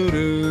do do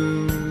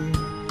do.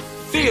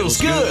 Feels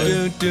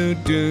good, do do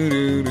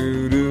do do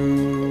do do.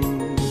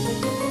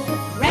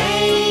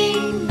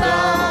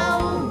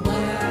 Rainbow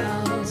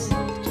worlds,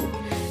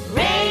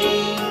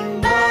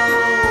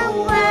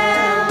 rainbow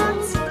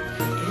worlds.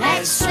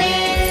 Let's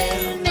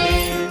swim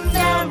in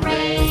the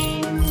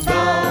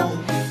rainbow.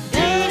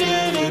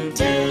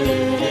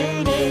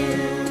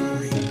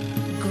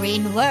 Do-do-do-do-do-do.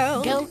 Green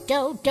world, do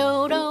do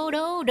do do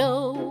do do.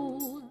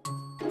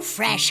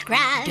 Fresh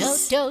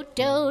grass, do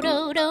do do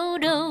do do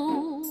do.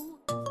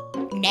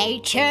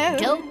 Nature,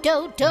 do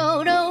do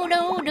do do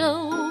do do.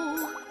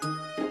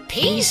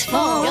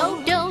 Peaceful,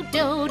 do do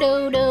do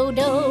do do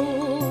do.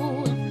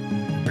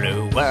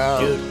 Blue world,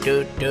 do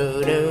do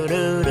do do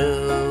do do.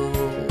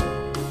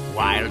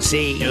 Wild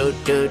sea, do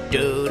do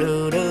do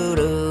do do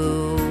do.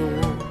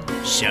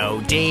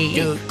 So deep.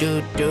 Do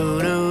do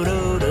do do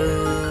do do.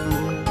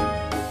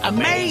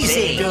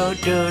 Amazing. Do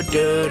do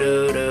do do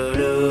do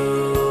do.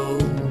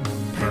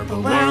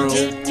 Purple world.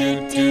 Do do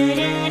do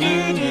do do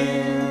do.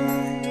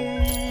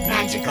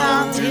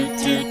 Magical. Do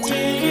do do do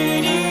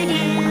do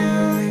do.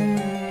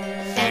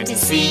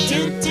 Fantasy. Do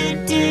do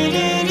do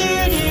do do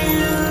do.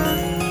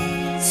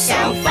 So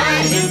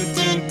fun. Do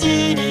do do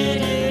do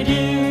do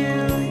do.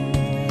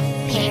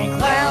 Pink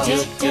world. Do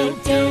do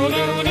do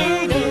do do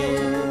do.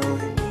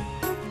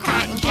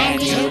 Cotton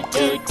candy. Do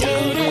do do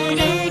do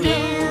do do.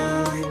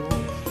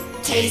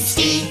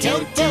 Tasty. Do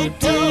do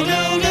do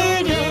do do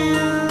do.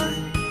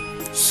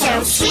 So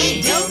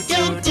sweet. Do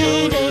do do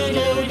do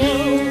do do.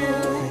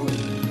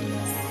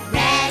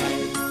 Red,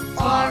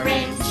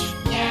 orange,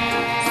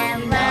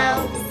 yellow.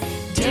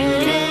 Do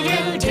do do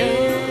do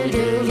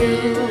do do.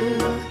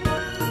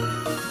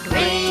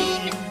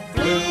 Green,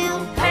 blue,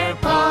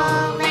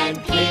 purple, and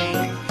pink.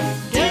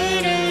 Do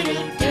do do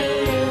do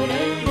do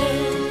do.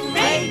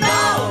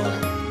 Rainbow.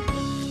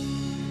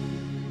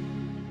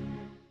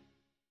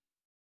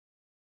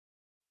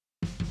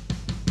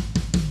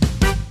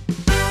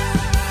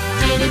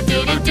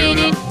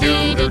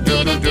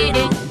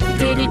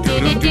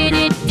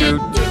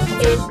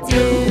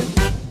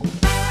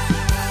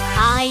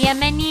 I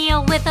am an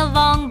eel with a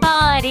long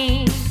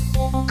body.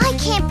 I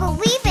can't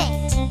believe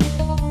it.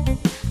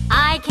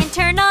 I can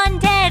turn on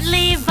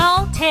deadly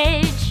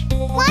voltage.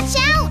 Watch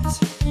out.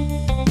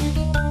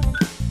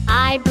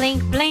 I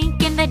blink,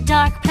 blink in the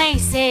dark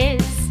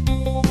places.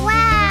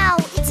 Wow,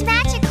 it's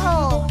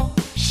magical.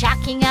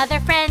 Shocking other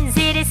friends,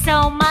 it is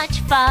so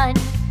much fun.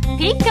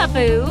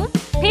 Peekaboo,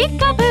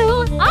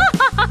 peekaboo, ah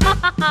ha ha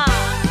ha ha.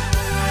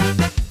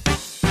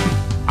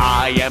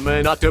 I am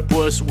an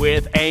octopus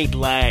with 8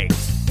 legs.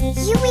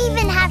 You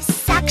even have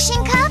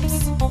suction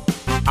cups?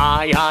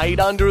 I hide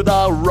under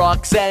the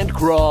rocks and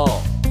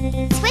crawl.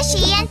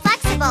 Swishy and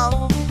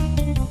flexible.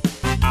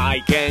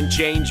 I can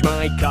change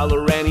my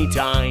color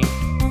anytime.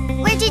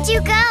 Where did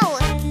you go?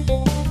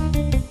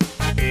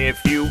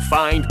 If you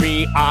find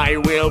me, I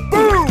will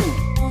boo!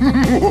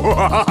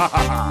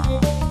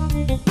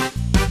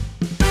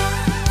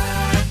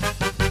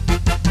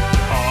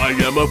 I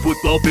am a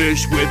football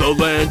fish with a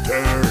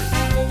lantern.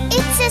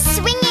 It's a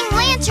swinging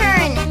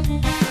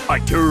lantern. I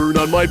turn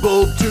on my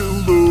bulb to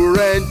lure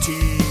and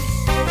tease.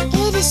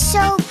 It is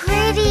so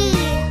pretty.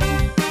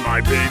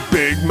 My big,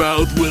 big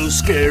mouth will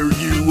scare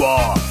you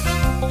off.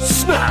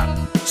 Snap!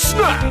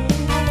 Snap!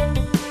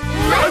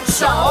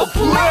 Let's all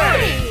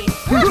play!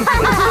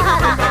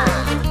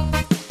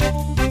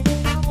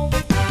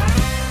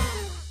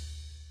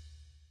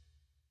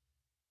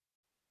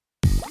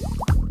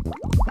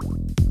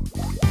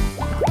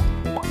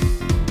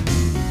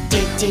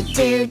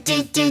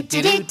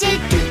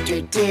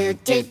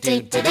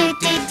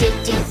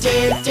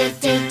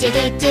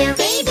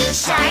 Baby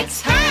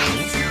shark's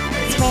hat.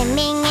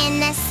 Swimming in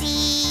the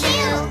sea.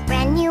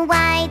 Brand new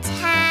white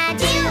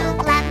hat.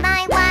 Love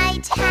my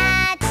white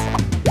hat.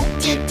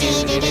 I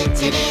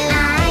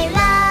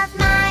love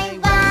my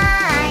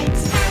white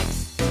hat.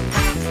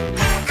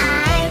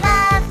 I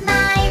love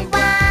my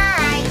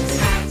white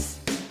hat.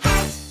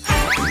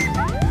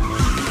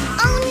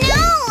 Oh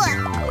no!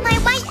 My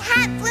white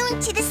hat flew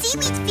into the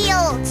seaweed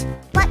field.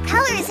 What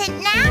color is it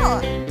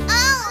now? Oh!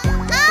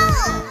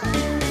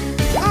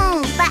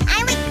 But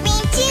I like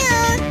green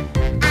too.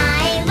 I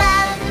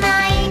love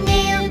my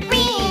new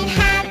green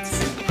hat.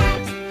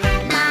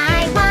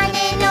 My one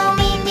and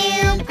only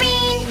new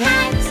green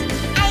hat.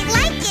 I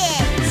like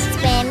it.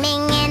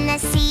 Swimming in the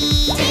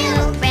sea.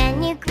 Brand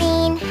new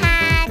green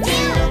hat.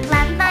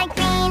 Love my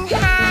green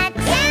hat.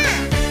 I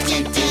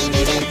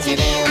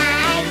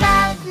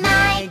love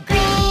my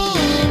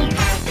green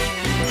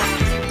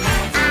hat.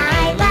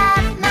 I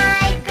love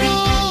my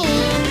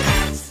green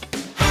hat.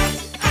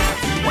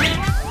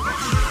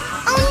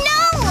 Oh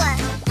no!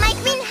 My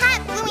green hat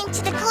flew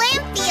into the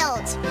clam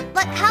field.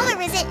 What color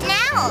is it now?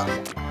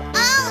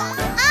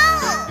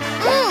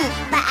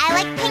 But I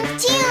like pink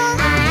too.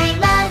 I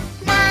love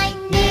my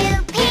new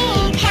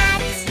pink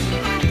hat.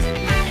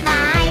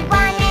 My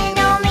one and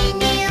only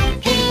new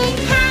pink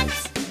hat.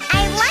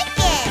 I like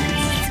it.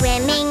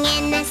 Swimming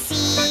in the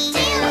sea.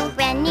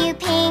 Brand new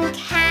pink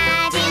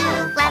hat.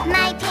 Love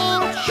my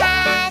pink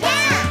hat.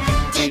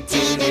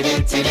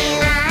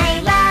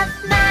 I love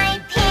my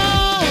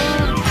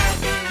pink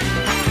hat.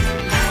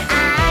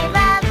 I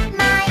love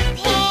my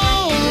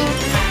pink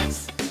hat.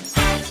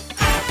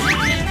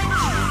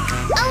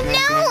 Oh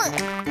no!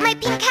 My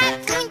pink hat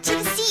flew into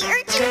the sea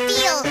urchin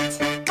field.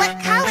 What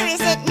color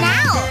is it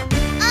now?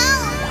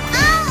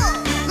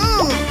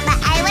 But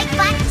I like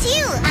black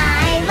too.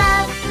 I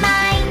love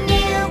my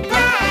new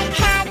black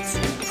hat.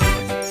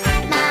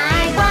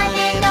 My one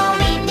and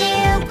only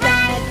new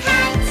black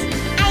hat.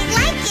 I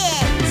like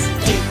it.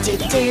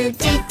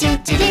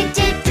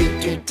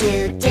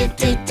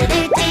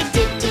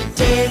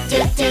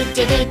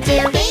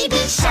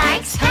 Baby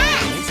shark's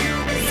hat.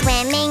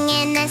 Swimming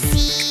in the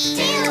sea.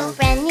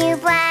 Brand new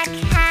black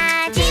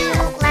hat.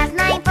 Love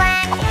my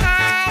black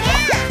hat.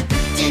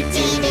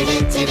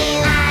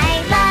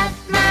 I love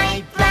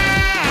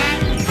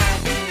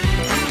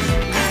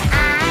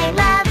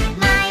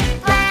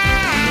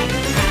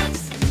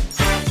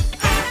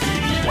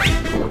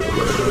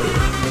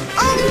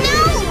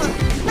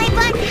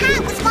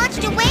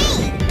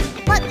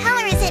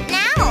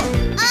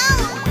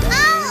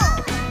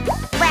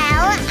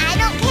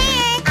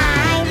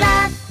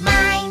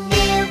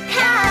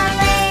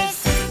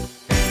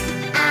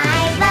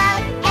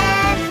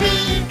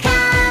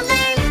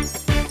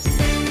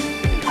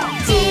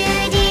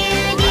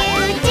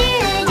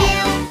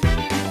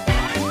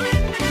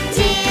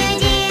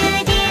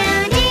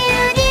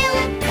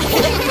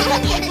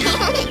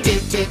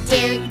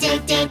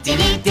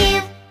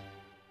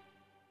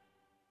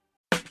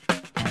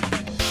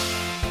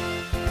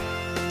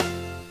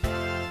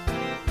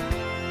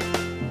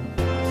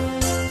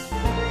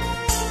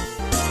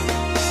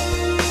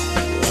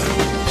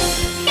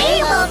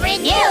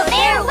renew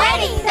their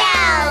wedding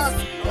vows.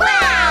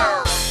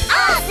 Wow!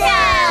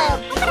 Awesome!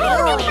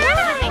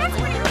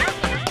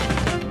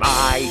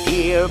 My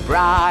dear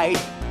bride,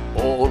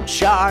 old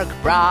shark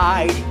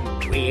bride,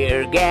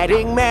 we're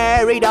getting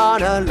married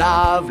on a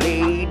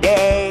lovely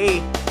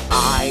day.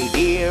 My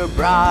dear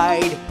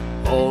bride,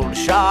 old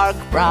shark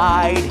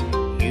bride,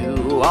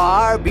 you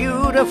are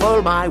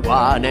beautiful, my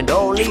one and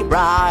only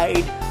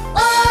bride.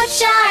 Old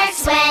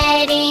shark's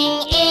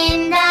wedding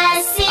in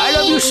the sea. I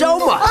love you so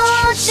much.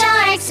 Old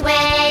shark's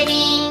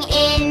wedding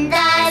in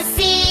the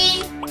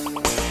sea.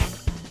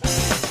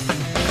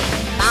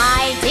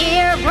 My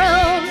dear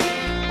groom,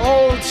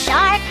 old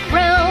shark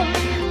groom,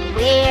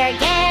 we're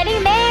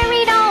getting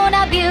married on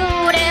a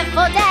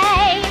beautiful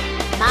day.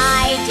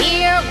 My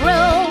dear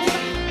groom,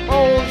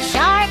 old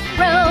shark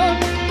groom,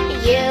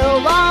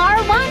 you are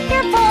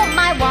wonderful,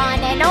 my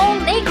one and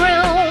only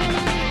groom.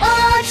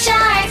 Old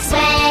shark's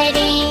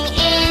wedding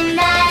in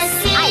the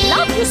sea. I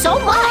love you so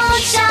much.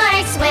 Old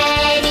shark's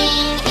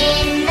wedding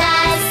in the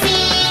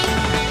sea.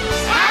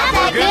 Have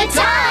a good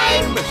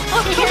time.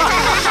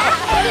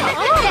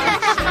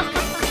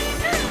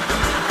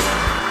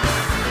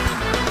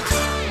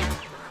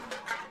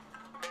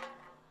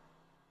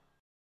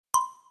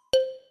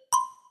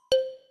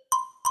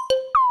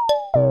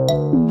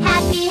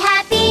 Happy,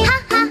 happy, ha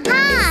ha ha.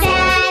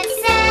 Sad,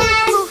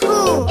 sad,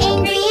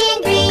 angry,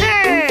 angry,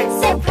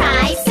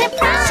 surprise,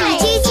 surprise.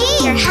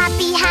 You're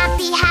happy,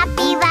 happy,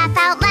 happy, laugh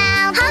out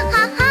loud, ha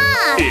ha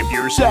ha. If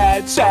you're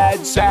sad,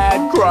 sad,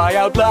 sad, cry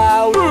out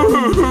loud.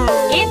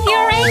 If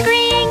you're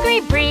angry, angry,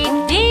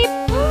 breathe deep.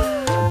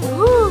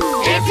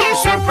 If you're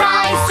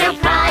surprised,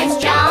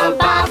 surprised,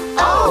 jump up,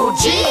 oh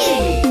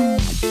gee.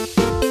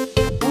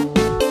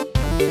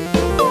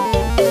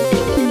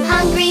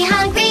 Hungry,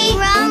 hungry,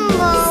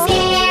 rumble.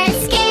 Scared,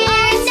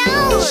 scared, no.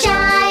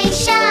 Shy,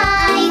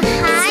 shy,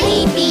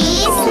 sleepy,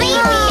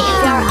 sleepy. If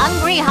you're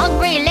hungry,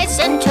 hungry,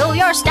 listen to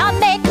your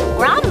stomach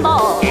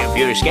grumble. If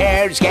you're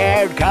scared,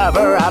 scared,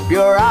 cover up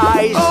your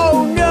eyes.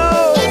 Oh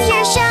no! If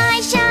you're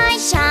shy, shy,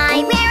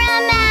 shy, wear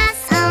a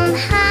mask,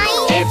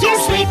 hide. If you're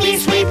sleepy,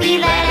 sleepy,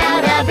 let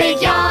out a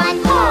big yawn.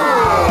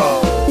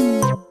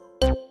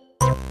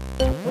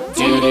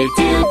 Do do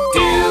do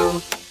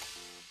do.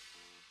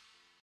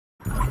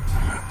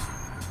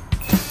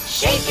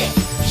 Shake it,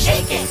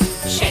 shake it,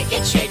 shake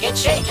it, shake it,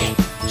 shake it.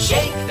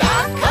 Shake the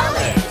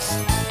colors.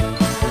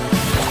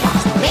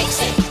 Mix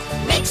it,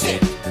 mix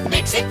it,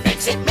 mix it,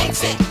 mix it,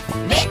 mix it.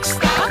 Mix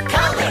the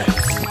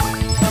colors.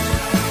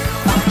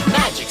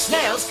 Magic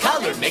Snail's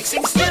color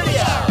mixing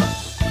studio.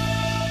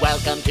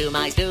 Welcome to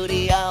my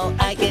studio.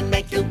 I can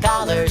make you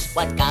colors.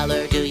 What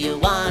color do you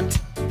want?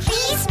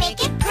 Please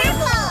make it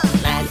purple.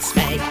 Let's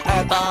make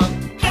purple.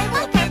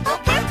 Purple, purple,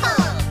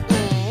 purple.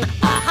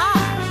 Aha!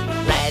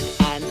 Red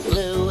and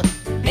blue.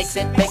 Mix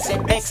it, mix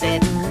it, mix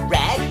it.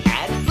 Red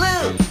and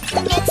blue.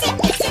 Mix it,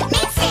 mix it,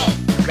 mix it.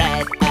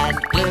 Red and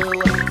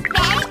blue.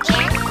 Red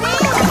and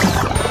blue.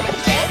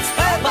 It's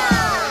purple.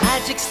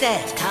 Magic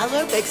Snail's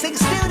color mixing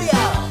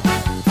studio.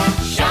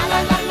 Sha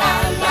la la la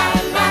la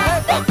la.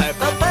 Purple,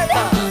 purple,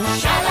 purple.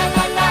 Sha la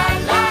la la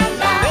la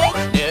la. Make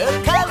new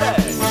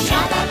colors. Sha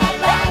la la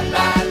la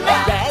la la.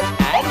 Red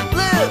and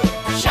blue.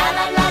 Sha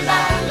la la la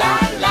la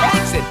la.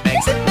 Mix it, mix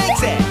it, mix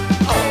it.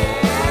 Oh,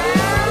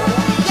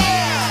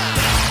 yeah!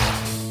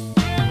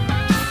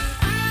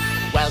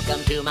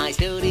 Welcome to my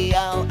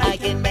studio. I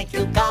can make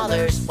you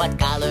colors. What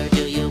color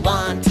do you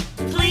want?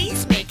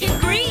 Please make it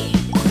green.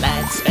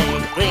 Let's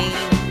make green.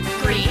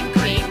 Green,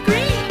 green,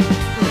 green.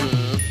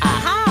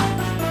 Aha!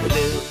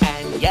 Blue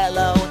and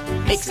yellow.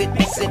 Mix it,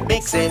 mix it,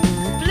 mix it.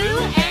 Blue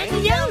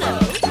and yellow.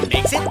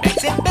 Mix it,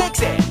 mix it,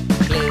 mix it.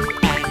 Blue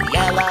and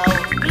yellow.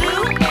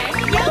 Blue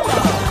and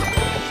yellow.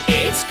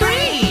 It's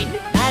green.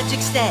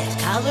 Magic Snail's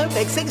color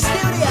mixing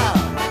studio.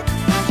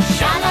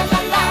 Sha la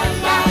la la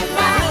la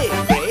la. Green,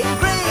 green,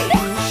 green.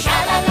 Sha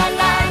la la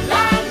la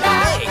la la.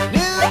 Make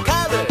new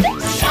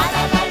colors. Sha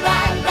la la la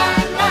la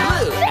la.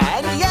 Blue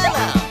and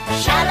yellow.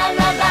 Sha la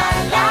la la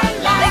la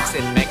la. Mix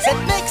it, mix it,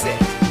 mix it.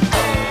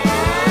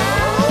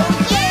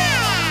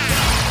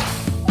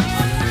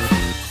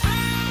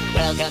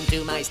 Welcome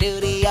to my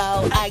studio.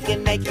 I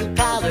can make you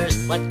colors.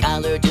 What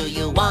color do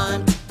you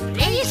want?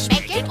 Please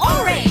make it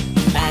orange.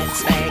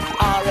 Let's make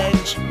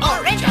orange.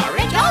 Orange,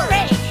 orange,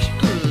 orange.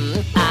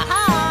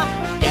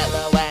 Aha!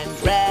 Yellow and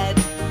red.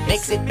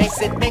 Mix it,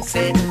 mix it, mix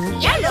it.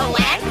 Yellow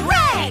and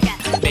red.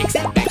 Mix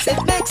it, mix it,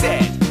 mix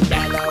it.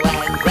 Yellow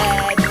and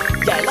red.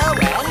 Yellow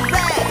and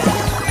red.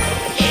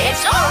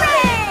 It's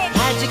orange.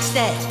 Magic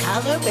Snail's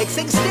color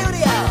mixing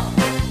studio.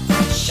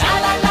 Sha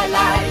la la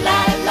la la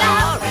la.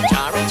 Orange,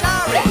 orange,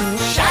 orange.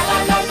 Sha la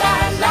la la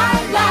la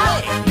la.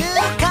 Make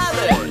new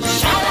colors.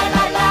 Sha la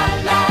la la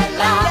la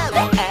la.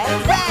 Yellow and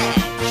red.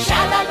 Sha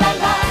la la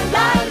la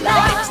la la.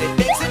 Mix it,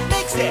 mix it,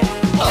 mix it.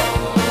 Oh,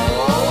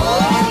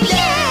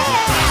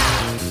 yeah!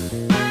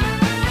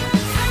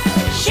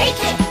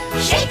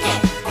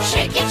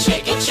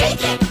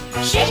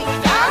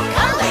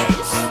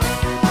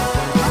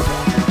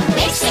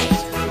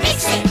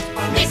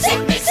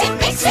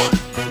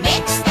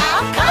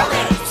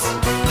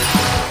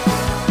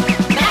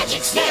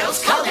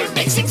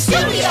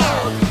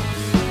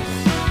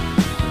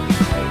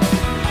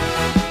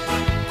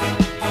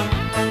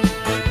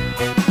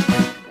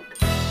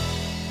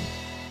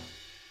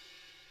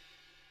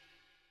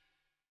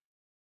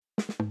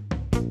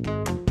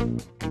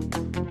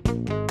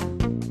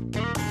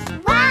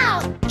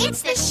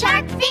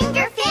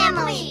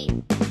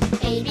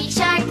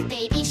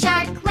 Baby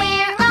shark,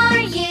 where are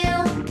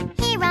you?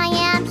 Here I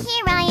am,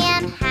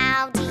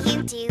 how do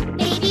you do?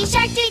 Baby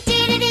shark,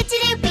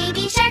 do-do-do-do-do-do.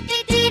 Baby shark,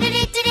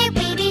 do-do-do-do-do-do.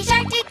 Baby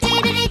shark,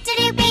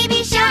 do-do-do-do-do-do.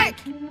 Baby shark.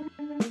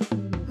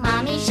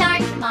 Mommy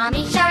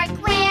shark,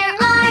 where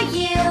are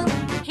you?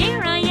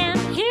 Here I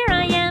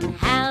am,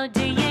 how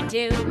do you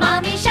do?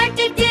 Mommy shark,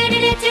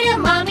 do-do-do-do-do-do.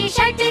 Mommy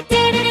shark,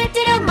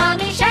 do-do-do-do-do-do.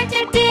 Mommy shark,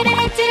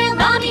 do-do-do-do-do-do.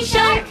 Mommy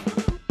shark.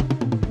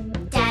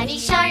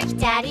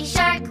 Daddy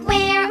shark,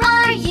 where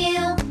are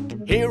you?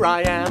 Here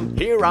I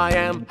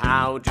am,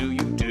 how do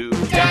you do?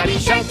 Daddy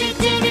shark,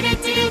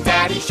 do-do-do-do-do-do.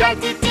 Daddy shark,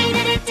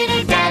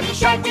 do-do-do-do-do-do. Daddy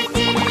shark,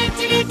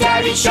 do-do-do-do-do-do.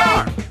 Daddy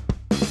shark.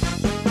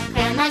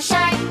 Grandma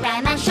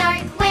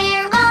shark,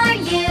 where are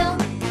you?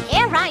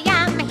 Here I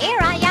am,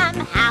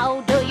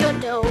 how do you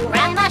do?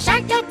 Grandma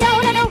shark,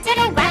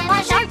 do-do-do-do-do-do.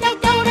 Grandma shark,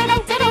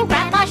 do-do-do-do-do-do.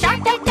 Grandma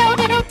shark,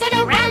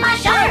 do-do-do-do-do-do. Grandma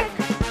shark.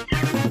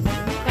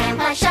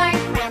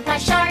 Grandpa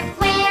shark,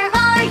 where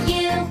are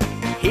you?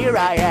 Here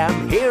I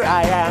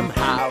am,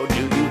 how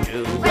do you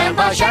do?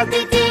 Grandpa shark,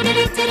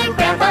 do-do-do-do-do-do.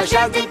 Grandpa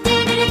shark,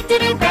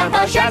 do-do-do-do-do-do.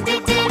 Grandpa shark,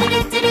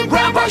 do-do-do-do-do-do.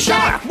 Grandpa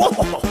shark.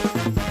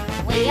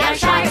 We are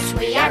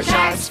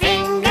sharks,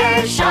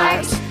 finger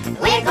sharks.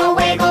 Wiggle,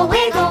 wiggle,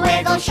 wiggle,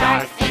 wiggle,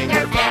 shark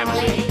finger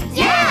family.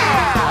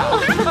 Yeah!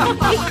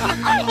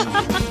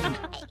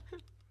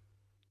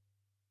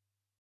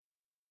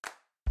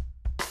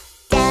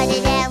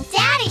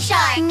 Daddy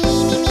shark.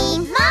 Me.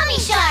 Mommy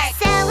shark.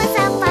 So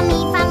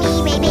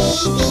baby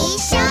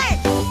shark.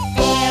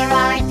 There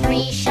are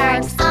 3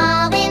 sharks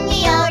all in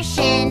the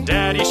ocean.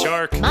 Daddy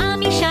shark,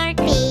 Mommy shark,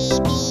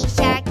 Baby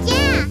shark,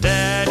 yeah.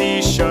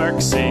 Daddy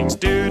shark sings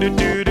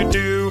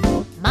do-do-do-do-do.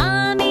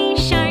 Mommy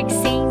shark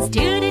sings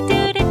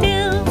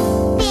do-do-do-do-do.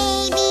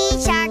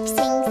 Baby shark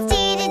sings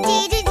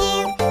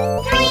do-do-do-do-do.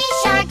 3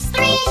 sharks,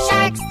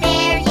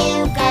 there you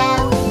go.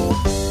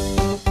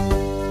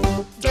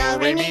 Do,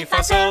 re, mi,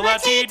 fa, sol, la,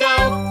 ti, do.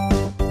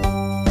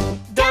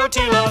 Do,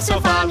 ti, la, sol,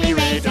 fa, mi,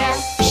 re, do.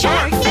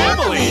 Shark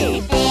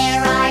family!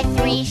 There are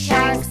 3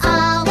 sharks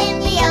all in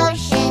the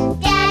ocean.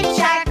 Daddy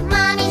shark,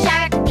 mommy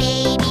shark,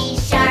 baby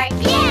shark.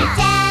 Yeah!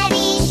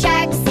 Daddy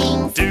shark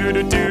sings.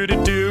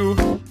 Do-do-do-do-do.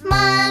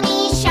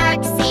 Mommy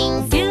shark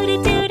sings.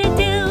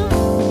 Do-do-do-do-do.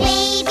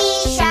 Baby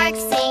shark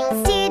sings.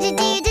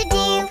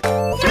 Do-do-do-do-do.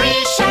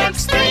 3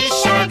 sharks,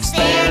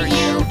 there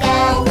you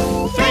go.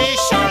 3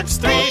 sharks,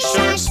 do,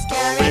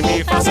 re,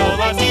 mi, fa, sol,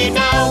 la, ti, do.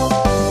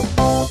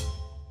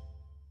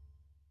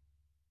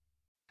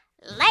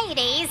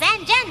 Ladies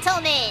and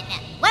gentlemen,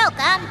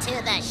 welcome to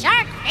the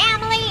Shark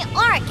Family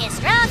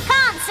Orchestra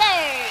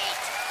concert.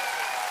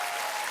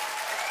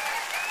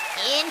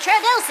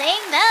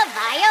 Introducing the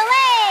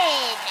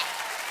violin.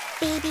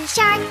 Baby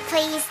shark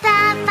plays the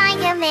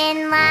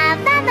violin, la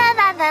la la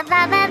la la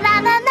la la la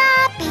la la.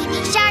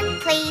 Baby shark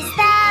plays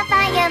the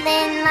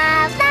violin,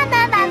 la la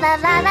la la la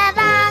la la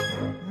la.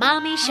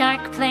 Mommy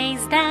shark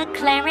plays the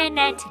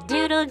clarinet,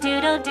 doodle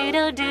doodle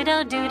doodle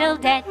doodle doodle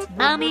det.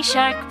 Mommy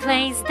shark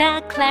plays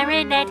the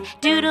clarinet,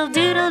 doodle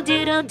doodle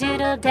doodle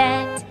doodle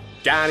det.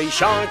 Daddy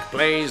shark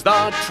plays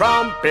the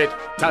trumpet,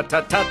 ta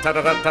ta ta ta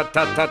ta ta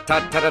ta ta ta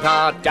ta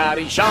ta.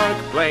 Daddy shark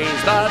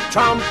plays the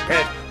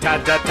trumpet, ta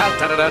ta ta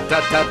ta ta ta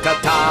ta ta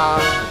ta.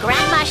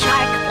 Grandma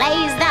shark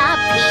plays the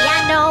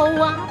piano,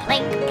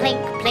 plink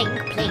plink plink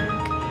plink.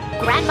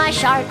 Grandma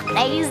shark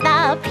plays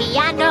the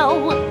piano,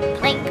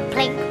 plink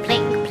plink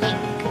plink plink.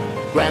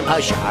 Grandpa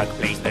Shark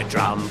plays the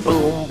drum,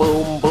 boom,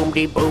 boom, boom,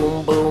 dee,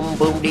 boom, boom,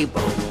 boom, dee,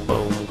 boom,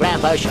 boom.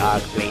 Grandpa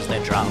Shark plays the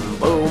drum,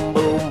 boom,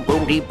 boom,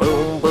 boom, dee,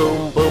 boom,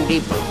 boom, boom, dee,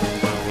 boom,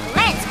 boom.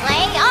 Let's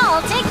play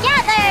all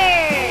together.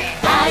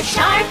 The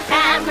Shark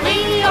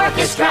Family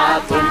Orchestra.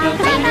 Doodle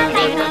doodle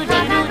doodle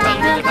doodle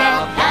doodle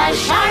doodle. The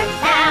Shark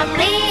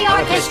Family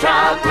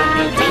Orchestra.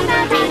 Doodle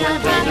doodle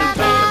doodle doodle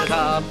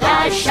doodle.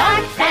 The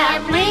Shark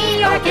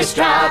Family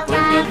Orchestra.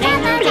 Doodle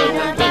doodle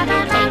doodle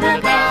doodle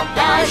doodle.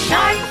 The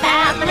Shark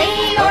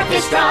Family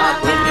Orchestra.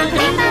 Doodle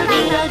doodle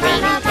doodle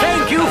doodle.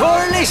 Thank you for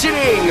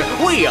listening.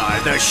 We are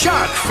the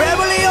Shark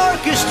Family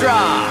Orchestra.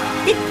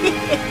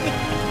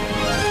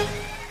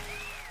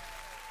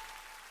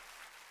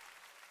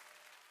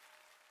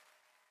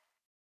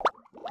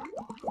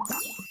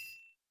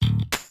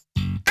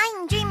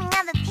 I'm dreaming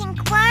of a pink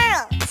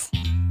world.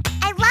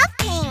 I love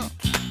pink.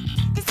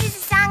 This is a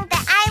song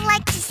that I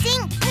like to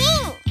sing.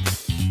 Pink.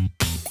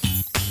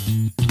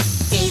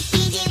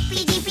 Doopy doopy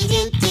doopy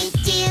doo doo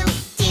doo.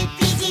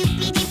 Doopy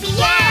doopy doopy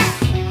yeah.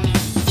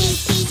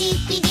 Doopy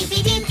doopy doopy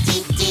doo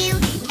doo doo.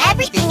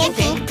 Everything in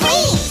pink,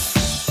 please.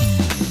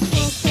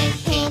 Pink pink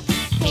pink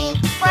pink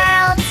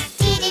world.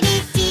 Doo doo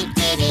doo doo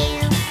doo doo.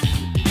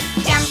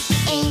 Jump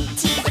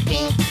into the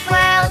pink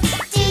world.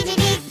 Doo doo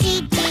doo doo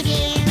doo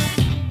doo.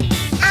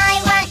 I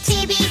want to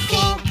be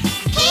pink,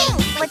 pink.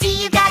 What do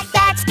you got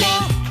that's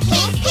pink,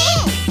 pink,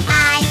 pink?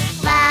 I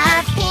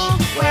love pink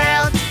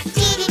world.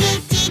 Doo doo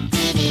doo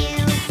doo doo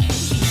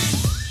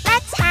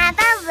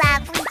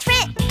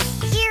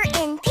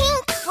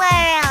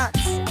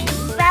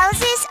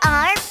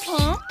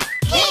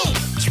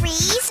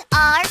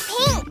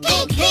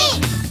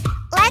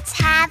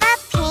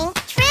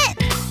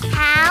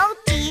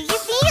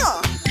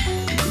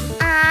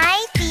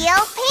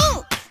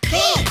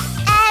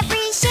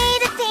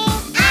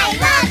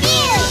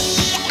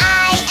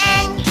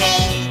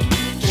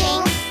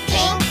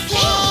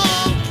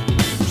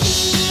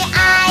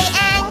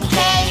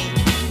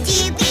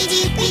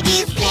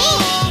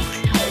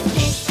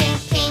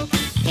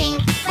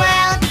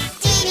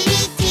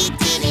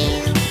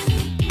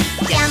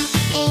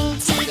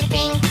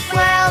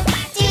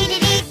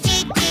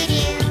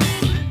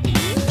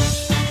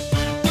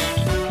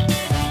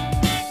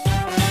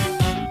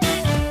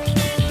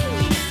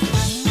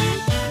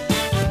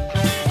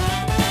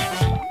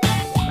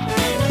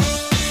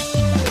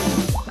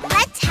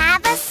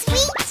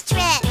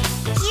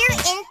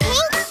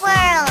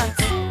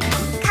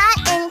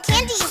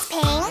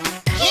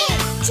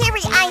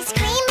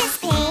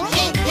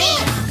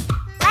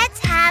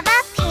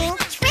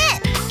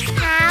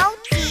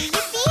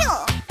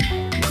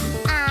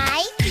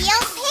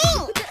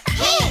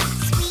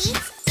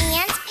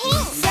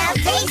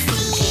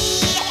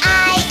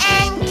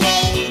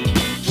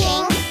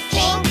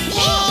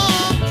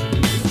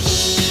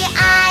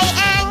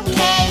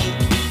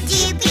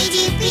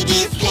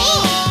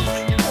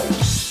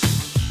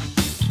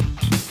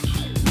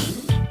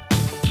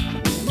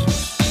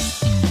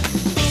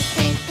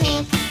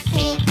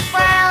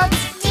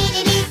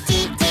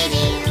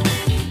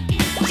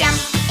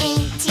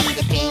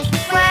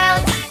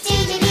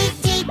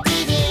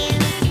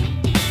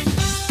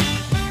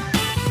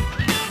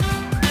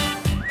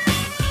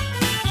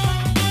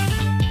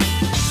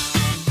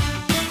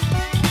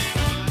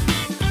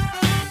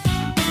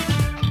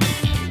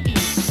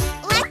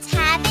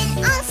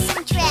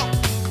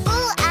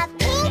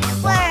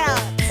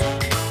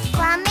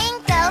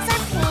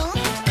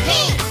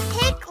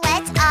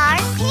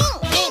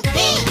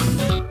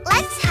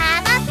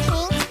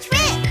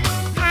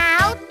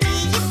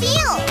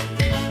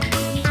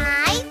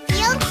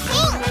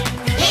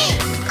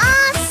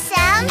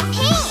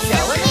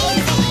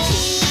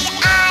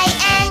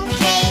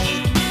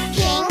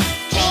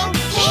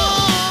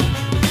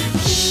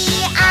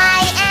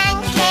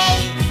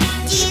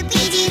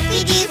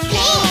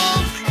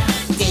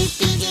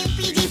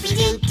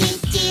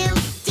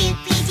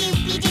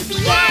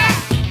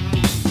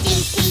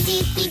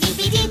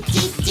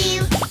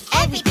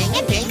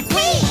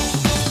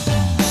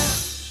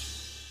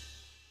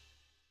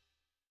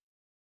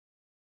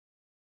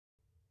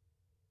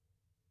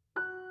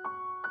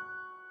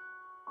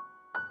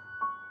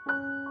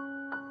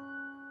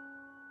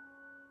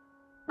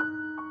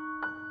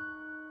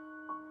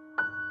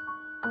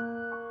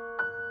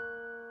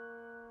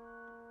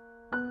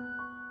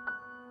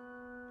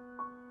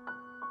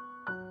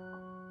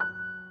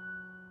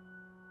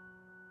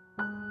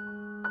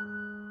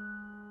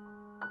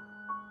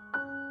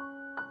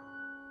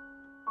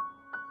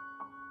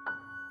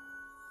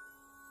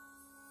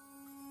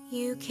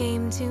You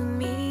came to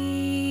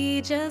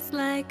me just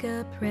like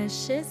a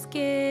precious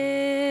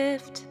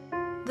gift,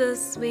 the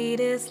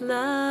sweetest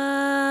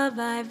love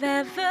I've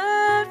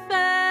ever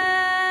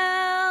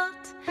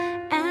felt.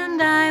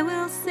 And I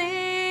will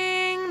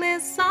sing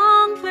this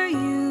song for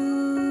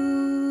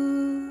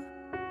you,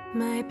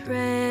 my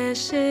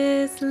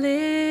precious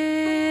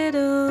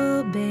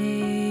little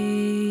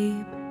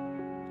babe.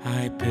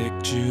 I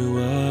picked you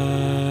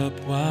up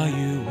while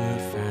you were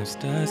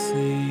fast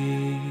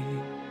asleep,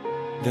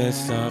 the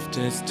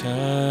softest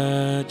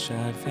touch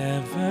I've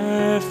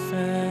ever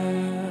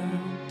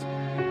felt.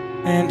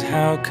 And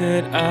how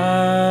could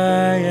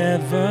I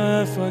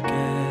ever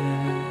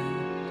forget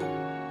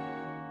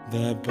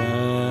the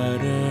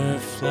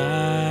butterflies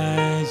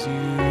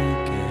you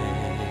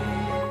gave?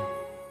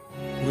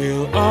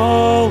 We'll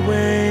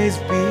always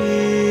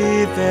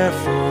be there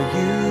for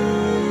you.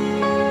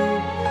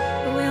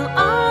 We'll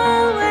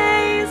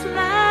always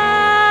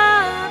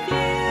love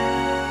you.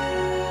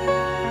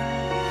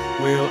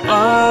 We'll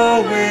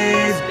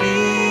always be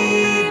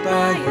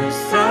by your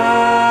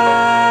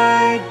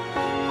side,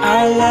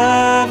 our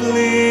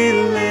lovely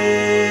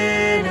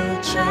little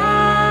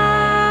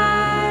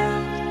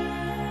child.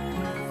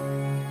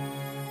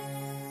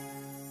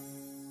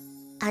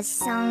 A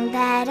song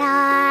that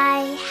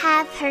I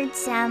have heard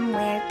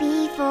somewhere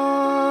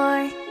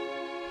before,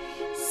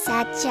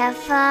 such a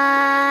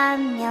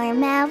familiar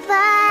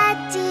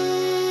melody.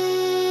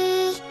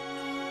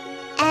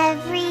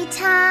 Every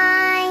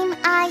time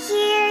I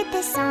hear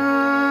the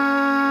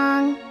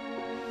song,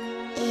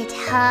 it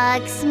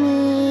hugs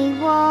me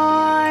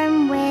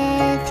warm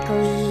with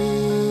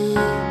glee.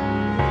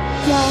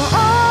 You'll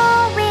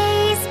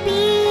always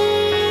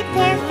be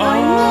there for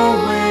me.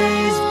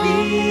 Always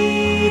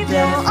be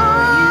there You'll for you.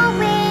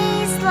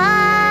 always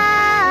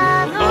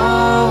love me.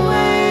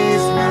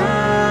 Always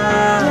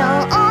love.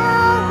 You'll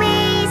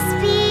always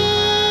be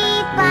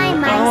by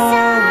my Always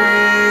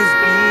side.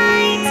 be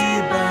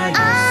by your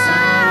I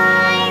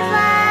side,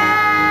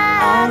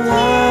 our love you.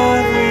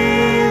 lovely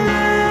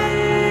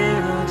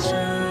little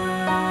child.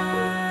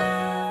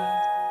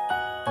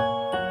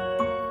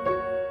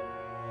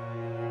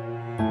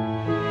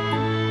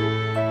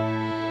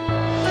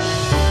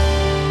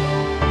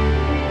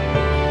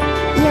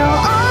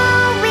 You'll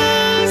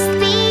always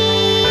be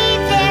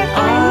there for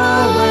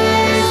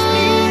Always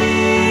me. be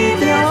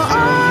there You'll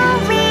for you.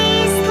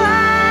 always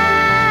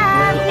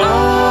love me.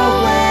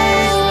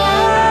 Always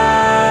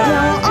love.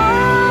 You'll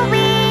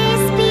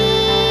always be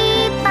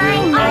by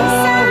my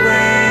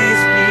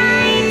Always be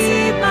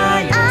by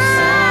side. your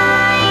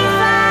side,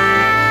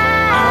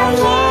 our I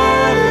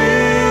love you. lovely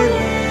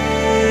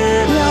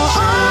little You'll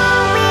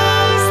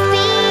always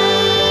be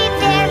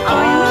there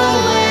for me.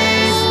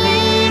 Always be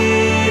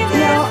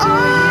there You'll for you.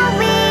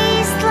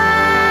 always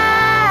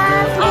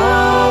love me.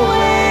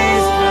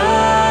 Always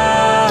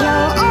love.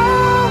 You'll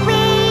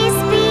always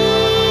be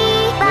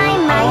by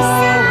my Always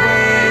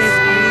side.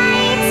 be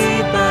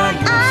by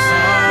your I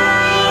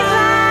side,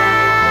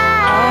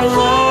 our love you.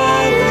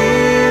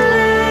 lovely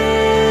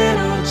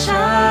little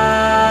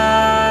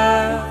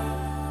child.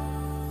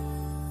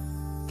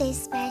 This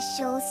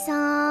special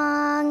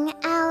song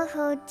I'll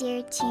hold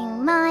dear to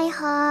my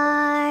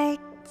heart,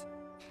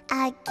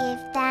 a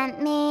gift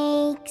that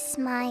makes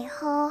my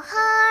whole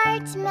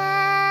heart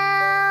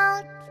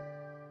melt.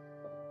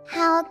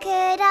 How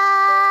could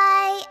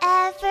I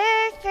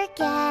ever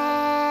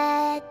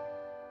forget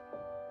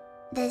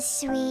the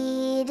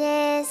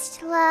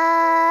sweetest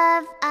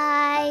love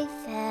I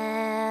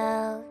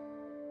felt?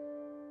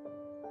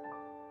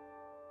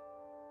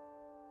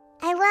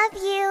 I love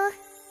you.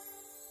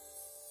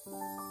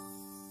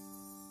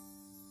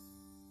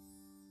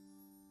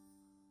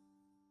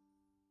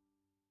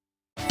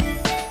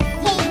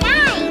 Hey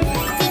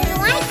guys! Did you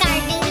like our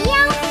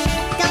video?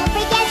 Don't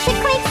forget to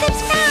click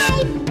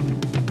subscribe!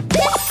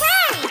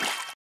 Subscribe!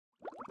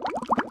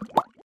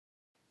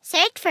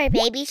 Search for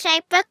Baby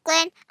Shark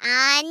Brooklyn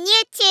on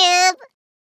YouTube!